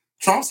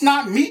 Trump's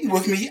not meeting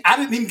with me. I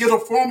didn't even get a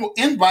formal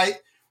invite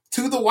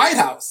to the White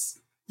House.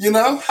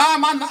 How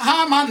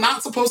am I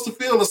not supposed to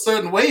feel a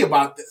certain way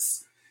about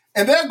this?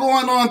 And they're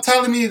going on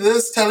telling me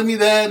this, telling me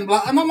that, and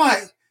blah. And I'm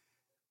like,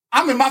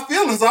 I'm in my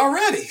feelings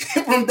already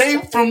from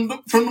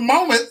the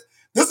moment.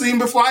 This is even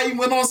before I even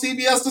went on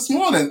CBS this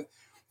morning.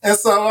 And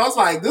so I was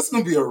like, this is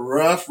going to be a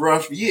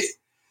rough year.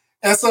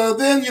 And so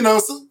then,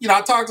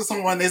 I talked to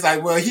someone, they're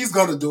like, well, he's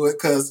going to do it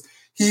because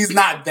he's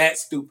not that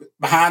stupid.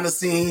 Behind the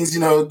scenes,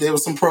 there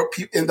was some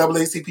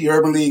NAACP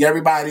Urban League,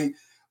 everybody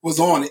was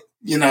on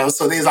it,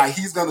 so they're like,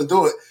 he's going to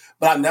do it.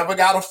 But I never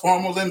got a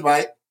formal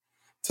invite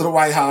to the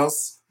White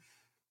House.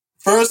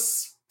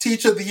 First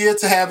Teacher of the Year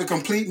to have a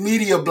complete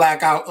media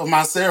blackout of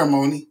my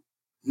ceremony.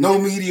 No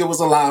media was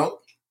allowed.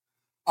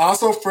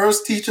 Also,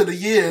 first Teacher of the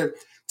Year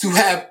to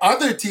have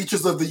other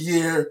Teachers of the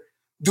Year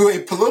do a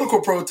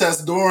political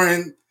protest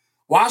during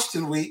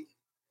Washington Week,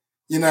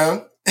 and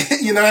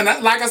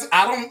like I said,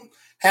 I don't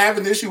have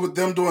an issue with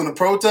them doing a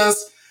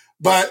protest,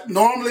 but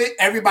normally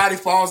everybody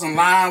falls in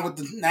line with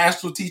the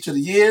National Teacher of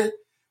the Year,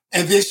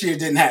 and this year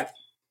didn't happen.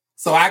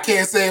 So I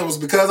can't say it was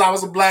because I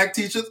was a Black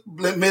teacher,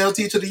 male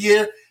Teacher of the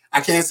Year.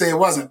 I can't say it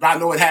wasn't, but I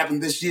know it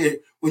happened this year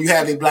when you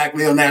have a Black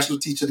male National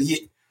Teacher of the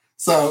Year.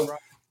 So,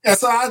 and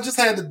so I just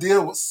had to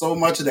deal with so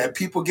much of that.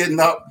 People getting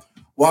up,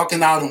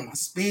 walking out on my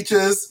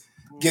speeches,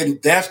 getting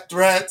death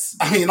threats.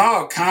 I mean,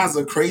 all kinds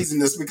of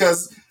craziness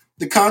because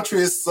the country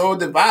is so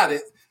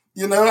divided.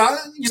 You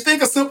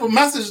think a simple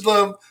message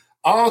of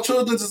all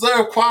children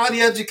deserve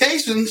quality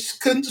education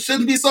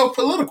shouldn't be so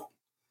political,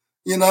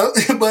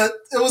 but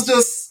it was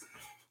just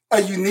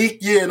a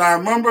unique year. And I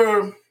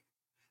remember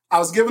I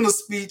was giving a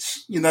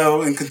speech, in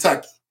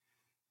Kentucky.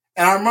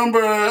 And I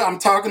remember I'm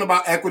talking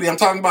about equity. I'm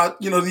talking about,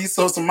 these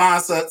social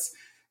mindsets.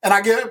 And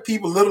I get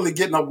people literally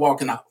getting up,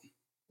 walking out.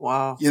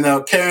 Wow.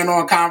 Carrying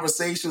on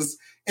conversations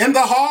in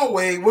the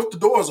hallway with the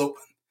doors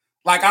open.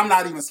 Like I'm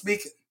not even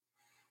speaking.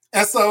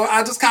 And so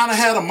I just kind of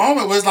had a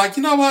moment where it's like,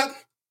 you know what?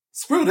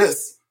 Screw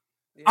this.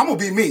 I'm going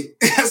to be me.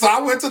 So I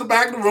went to the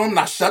back of the room and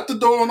I shut the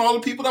door on all the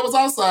people that was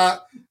outside.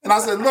 And I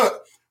said,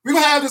 look, we're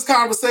going to have this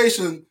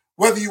conversation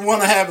whether you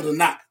want to have it or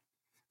not.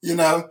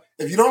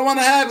 If you don't want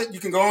to have it, you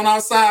can go on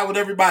outside with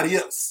everybody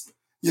else,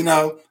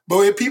 but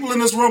with people in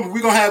this room,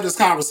 we're going to have this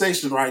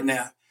conversation right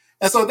now.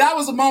 And so that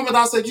was a moment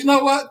I said, you know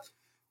what?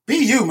 Be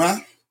you,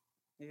 man.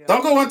 Yeah.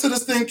 Don't go into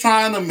this thing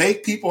trying to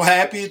make people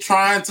happy,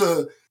 trying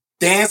to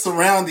dance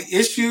around the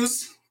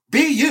issues.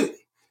 Be you,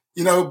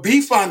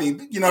 be funny,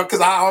 because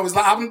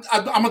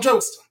I'm a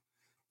jokester.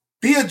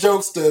 Be a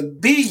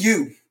jokester. Be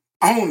you.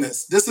 Own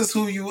this. This is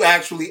who you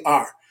actually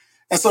are.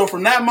 And so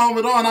from that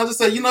moment on, I just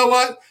said, you know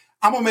what?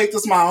 I'm going to make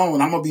this my own.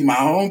 I'm going to be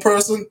my own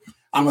person.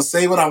 I'm going to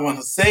say what I want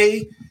to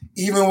say.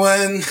 Even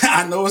when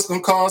I know it's going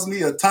to cause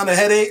me a ton of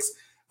headaches,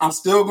 I'm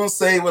still going to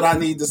say what I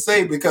need to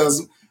say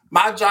because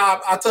my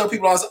job, I tell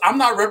people, I'm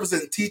not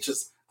representing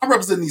teachers. I'm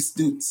representing these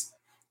students.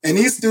 And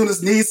these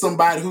students need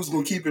somebody who's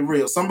going to keep it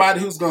real,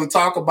 somebody who's going to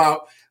talk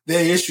about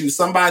their issues,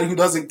 somebody who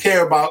doesn't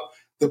care about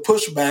the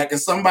pushback, and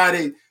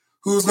somebody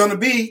who's going to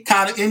be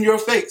kind of in your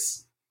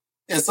face.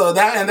 And so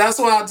that's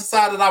what I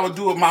decided I would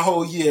do with my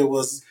whole year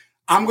was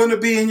I'm going to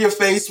be in your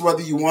face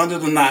whether you want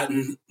it or not.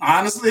 And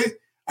honestly,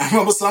 I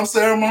remember some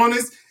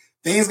ceremonies,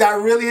 things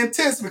got really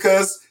intense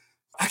because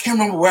I can't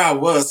remember where I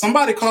was.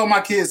 Somebody called my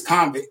kids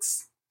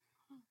convicts.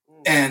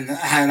 And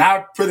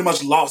I pretty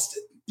much lost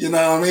it. You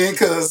know what I mean?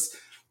 Because,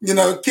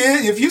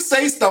 kids, if you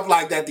say stuff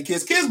like that to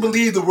kids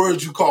believe the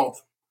words you call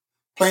them,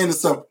 plain and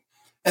simple.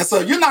 And so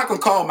you're not going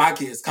to call my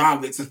kids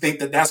convicts and think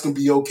that that's going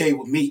to be okay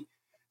with me,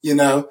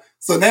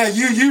 So now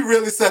you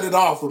really set it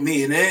off with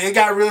me. And it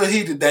got real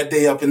heated that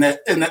day up in that.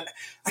 And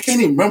I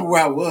can't even remember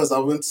where I was. I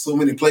went to so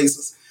many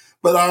places.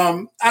 But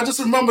I just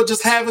remember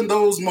just having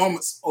those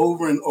moments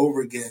over and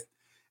over again.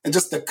 And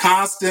just the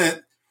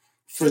constant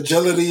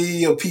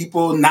fragility of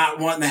people not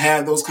wanting to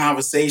have those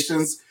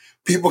conversations,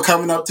 people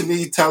coming up to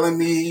me, telling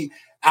me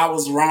I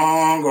was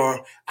wrong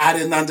or I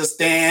didn't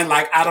understand.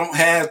 Like I don't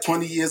have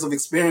 20 years of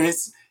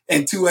experience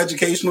and 2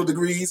 educational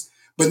degrees,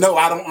 but no,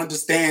 I don't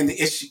understand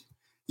the issue,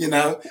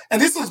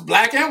 And this was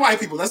Black and white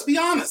people. Let's be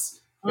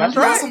honest. That's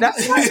right.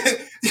 That's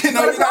right. You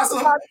got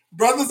some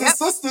brothers and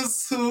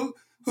sisters who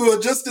are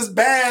just as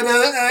bad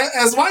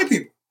as white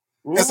people.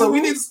 And so we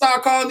Mhm. need to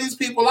start calling these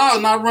people out.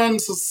 And I've run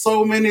into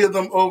so many of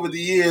them over the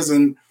years.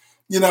 And,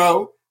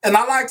 and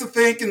I like to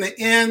think in the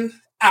end,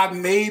 I've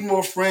made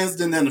more friends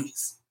than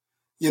enemies,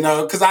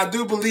 because I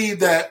do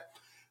believe that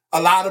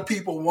a lot of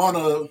people want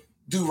to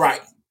do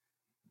right.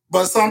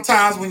 But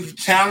sometimes when you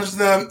challenge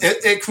them,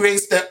 it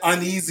creates that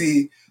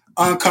uneasy,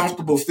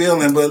 uncomfortable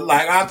feeling. But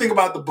like I think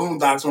about the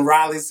Boondocks when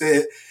Riley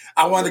said,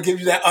 I want to give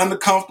you that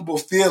uncomfortable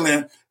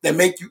feeling that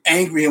make you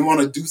angry and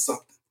want to do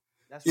something.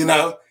 That's you right.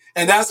 know,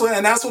 and that's what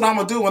I'm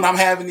gonna do when I'm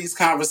having these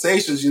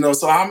conversations.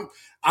 So I'm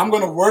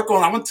gonna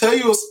I'm gonna tell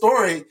you a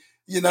story.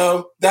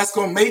 That's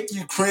gonna make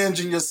you cringe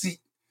in your seat.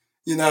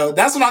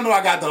 That's when I know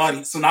I got the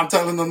audience when I'm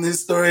telling them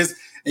these stories,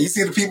 and you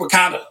see the people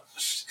kind of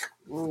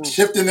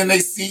shifting in their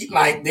seat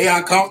like they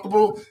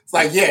uncomfortable. It's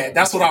like, yeah,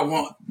 that's what I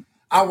want.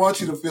 I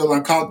want you to feel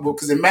uncomfortable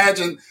because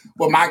imagine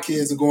what my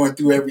kids are going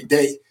through every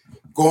day,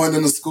 going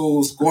into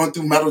schools, going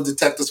through metal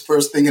detectors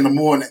first thing in the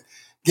morning,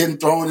 getting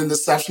thrown into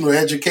exceptional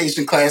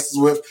education classes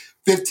with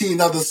 15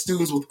 other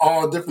students with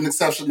all different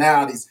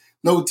exceptionalities,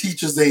 no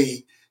teacher's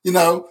aid,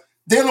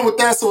 dealing with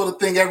that sort of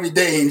thing every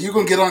day. And you're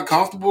going to get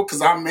uncomfortable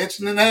because I'm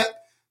mentioning that?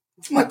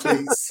 I'm like,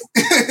 please.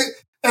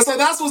 And so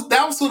that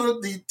was sort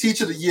of the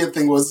Teacher of the Year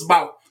thing was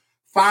about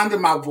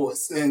finding my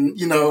voice. And,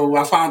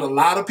 I found a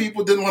lot of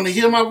people didn't want to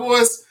hear my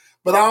voice,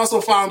 but I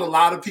also found a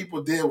lot of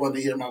people did want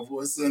to hear my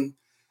voice. And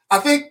I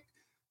think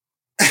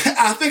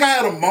I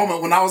had a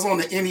moment when I was on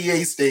the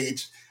NEA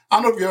stage. I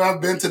don't know if you've ever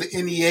been to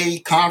the NEA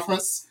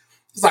conference.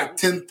 It's like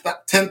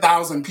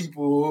 10,000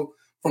 people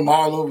from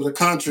all over the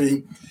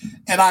country.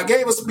 And I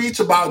gave a speech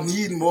about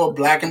needing more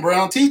Black and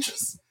brown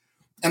teachers.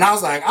 And I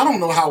was like, I don't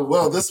know how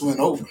well this went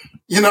over.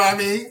 You know what I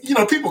mean?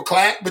 People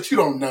clap, but you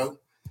don't know.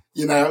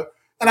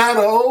 And I had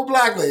an old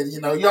Black lady,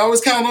 you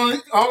always count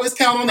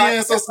on the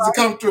ancestors to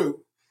come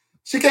through.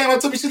 She came up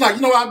to me, she's like,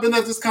 I've been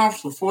at this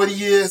conference for 40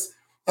 years.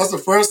 That's the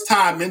first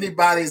time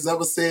anybody's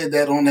ever said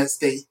that on that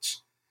stage.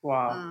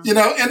 Wow. And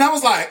that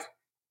was like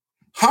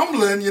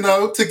humbling,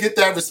 to get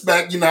that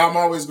respect. I'm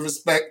always going to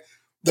respect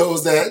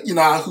those that,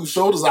 whose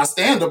shoulders I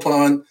stand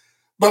upon.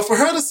 But for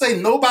her to say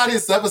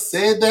nobody's ever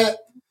said that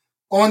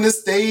on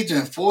this stage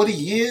in 40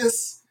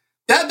 years,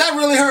 that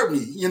really hurt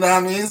me. You know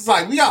what I mean? It's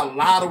like we got a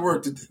lot of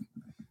work to do.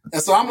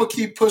 And so I'm going to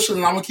keep pushing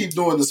and I'm going to keep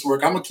doing this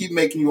work. I'm going to keep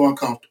making you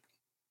uncomfortable.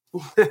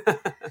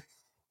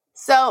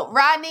 So,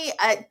 Rodney,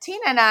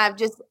 Tina and I have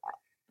just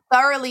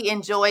thoroughly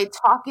enjoyed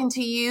talking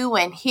to you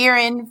and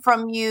hearing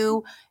from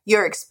you,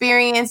 your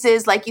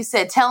experiences, like you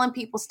said, telling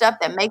people stuff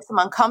that makes them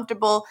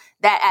uncomfortable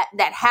that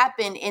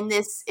happened in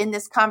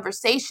this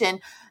conversation,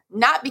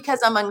 not because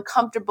I'm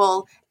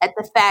uncomfortable at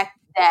the fact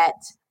that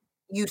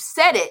you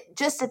said it,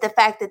 just at the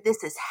fact that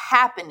this is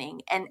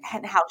happening and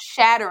how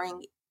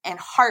shattering and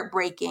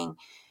heartbreaking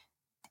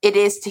it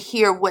is to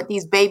hear what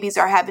these babies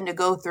are having to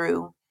go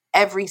through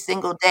every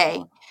single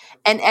day.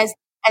 And as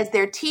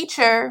their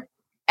teacher,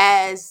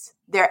 as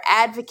their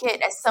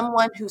advocate, as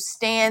someone who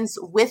stands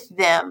with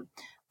them,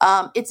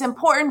 it's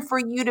important for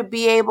you to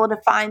be able to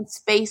find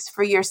space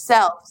for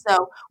yourself.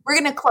 So we're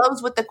going to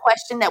close with the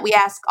question that we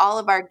ask all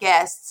of our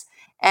guests.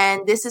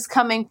 And this is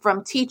coming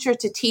from teacher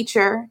to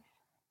teacher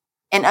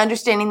and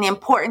understanding the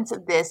importance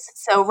of this.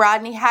 So,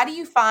 Rodney, how do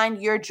you find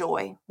your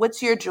joy?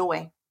 What's your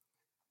joy?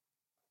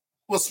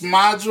 What's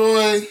my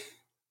joy?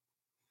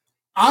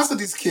 Honestly,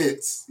 these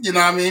kids,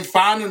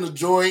 finding the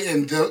joy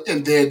in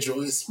their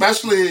joy,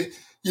 especially,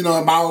 in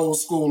my old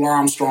school,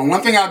 Armstrong.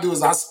 One thing I do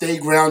is I stay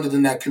grounded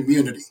in that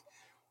community.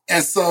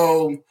 And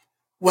so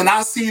when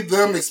I see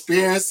them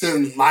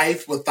experiencing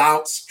life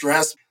without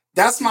stress,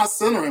 that's my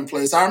centering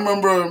place. I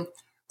remember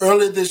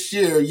earlier this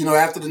year,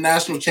 after the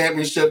national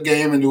championship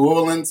game in New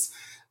Orleans,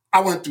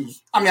 I went through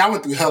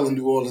hell in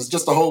New Orleans,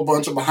 just a whole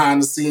bunch of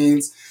behind the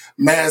scenes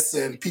mess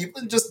and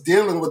people just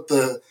dealing with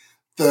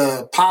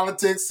the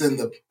politics and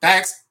the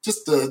backs,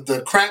 just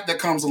the crap that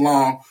comes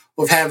along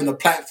with having a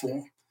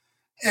platform.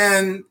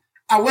 And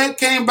I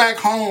came back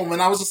home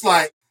and I was just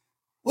like,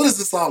 what is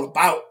this all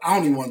about? I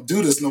don't even want to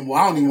do this no more.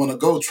 I don't even want to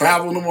go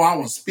travel no more. I don't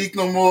want to speak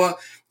no more.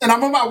 And I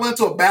remember I went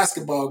to a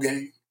basketball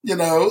game,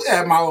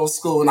 at my old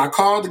school. And I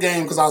called the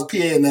game because I was PA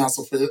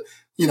announcer for,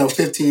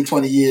 15,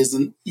 20 years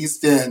in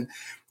East End.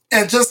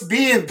 And just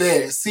being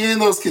there, seeing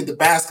those kids, the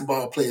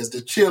basketball players, the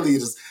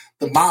cheerleaders,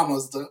 the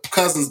mamas, the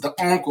cousins, the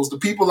uncles, the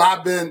people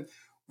I've been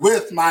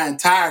with my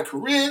entire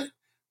career,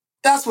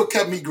 that's what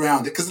kept me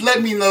grounded. Because it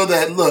let me know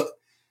that, look,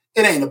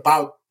 it ain't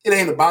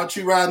about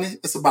you, Rodney.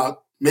 It's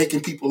about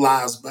making people's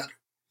lives better.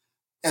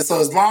 And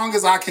so as long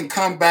as I can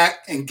come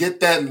back and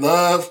get that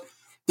love,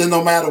 then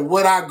no matter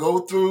what I go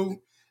through,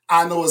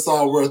 I know it's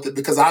all worth it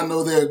because I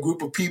know there are a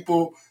group of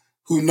people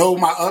who know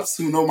my ups,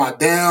 who know my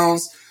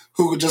downs,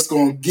 who are just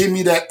going to give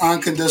me that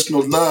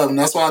unconditional love. And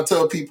that's why I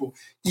tell people,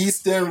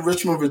 East End,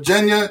 Richmond,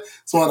 Virginia,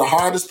 it's one of the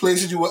hardest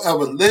places you will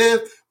ever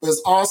live, but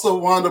it's also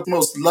one of the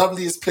most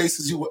loveliest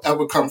places you will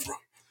ever come from.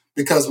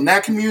 Because when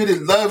that community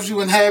loves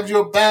you and have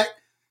your back,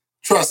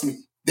 trust me,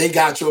 they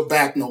got your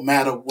back no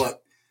matter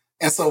what.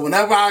 And so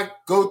whenever I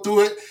go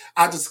through it,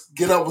 I just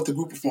get up with a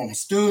group of former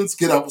students,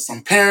 get up with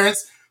some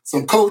parents,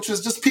 some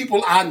coaches, just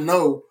people I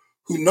know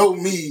who know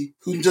me,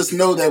 who just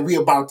know that we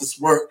about this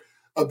work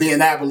of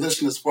being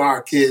abolitionists for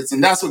our kids.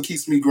 And that's what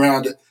keeps me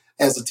grounded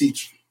as a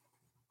teacher.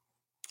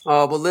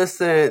 Oh, well,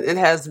 listen, it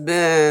has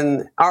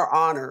been our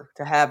honor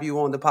to have you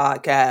on the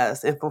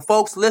podcast. And for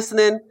folks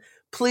listening,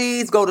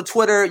 please go to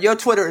Twitter. Your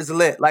Twitter is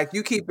lit. Like,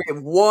 you keep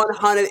it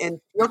 100 and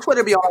your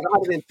Twitter be on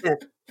 110.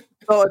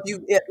 So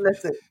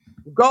listen,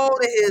 go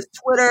to his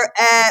Twitter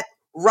at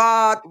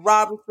Rod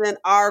Robinson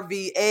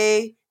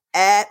RVA,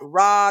 at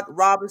Rod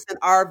Robinson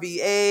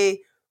RVA.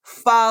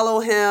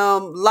 Follow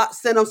him,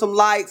 send him some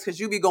likes, because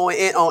you be going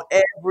in on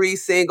every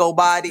single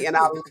body, and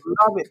I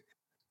love it.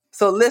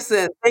 So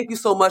listen, thank you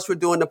so much for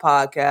doing the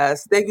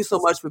podcast. Thank you so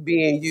much for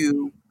being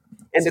you,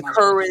 and the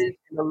courage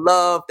and the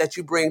love that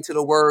you bring to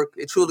the work.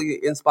 It truly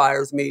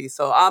inspires me.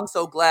 So I'm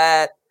so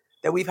glad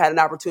that we've had an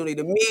opportunity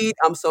to meet.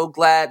 I'm so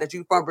glad that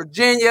you're from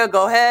Virginia.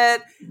 Go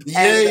ahead.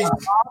 Yay.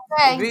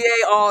 VA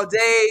all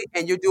day,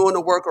 and you're doing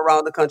the work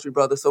around the country,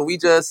 brother. So we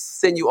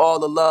just send you all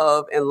the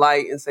love and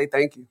light and say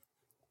thank you.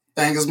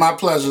 Thank you. It's my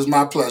pleasure. It's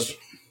my pleasure.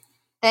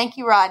 Thank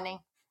you,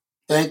 Rodney.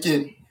 Thank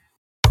you.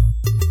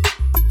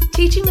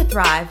 Teaching to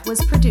Thrive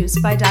was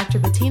produced by Dr.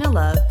 Bettina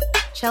Love,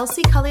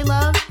 Chelsea Cully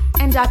Love,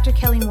 and Dr.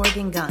 Kelly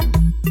Morgan Gunn.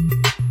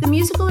 The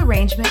musical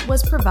arrangement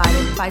was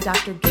provided by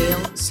Dr. Gail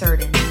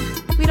Surdin.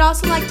 We'd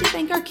also like to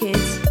thank our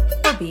kids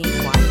for being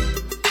quiet.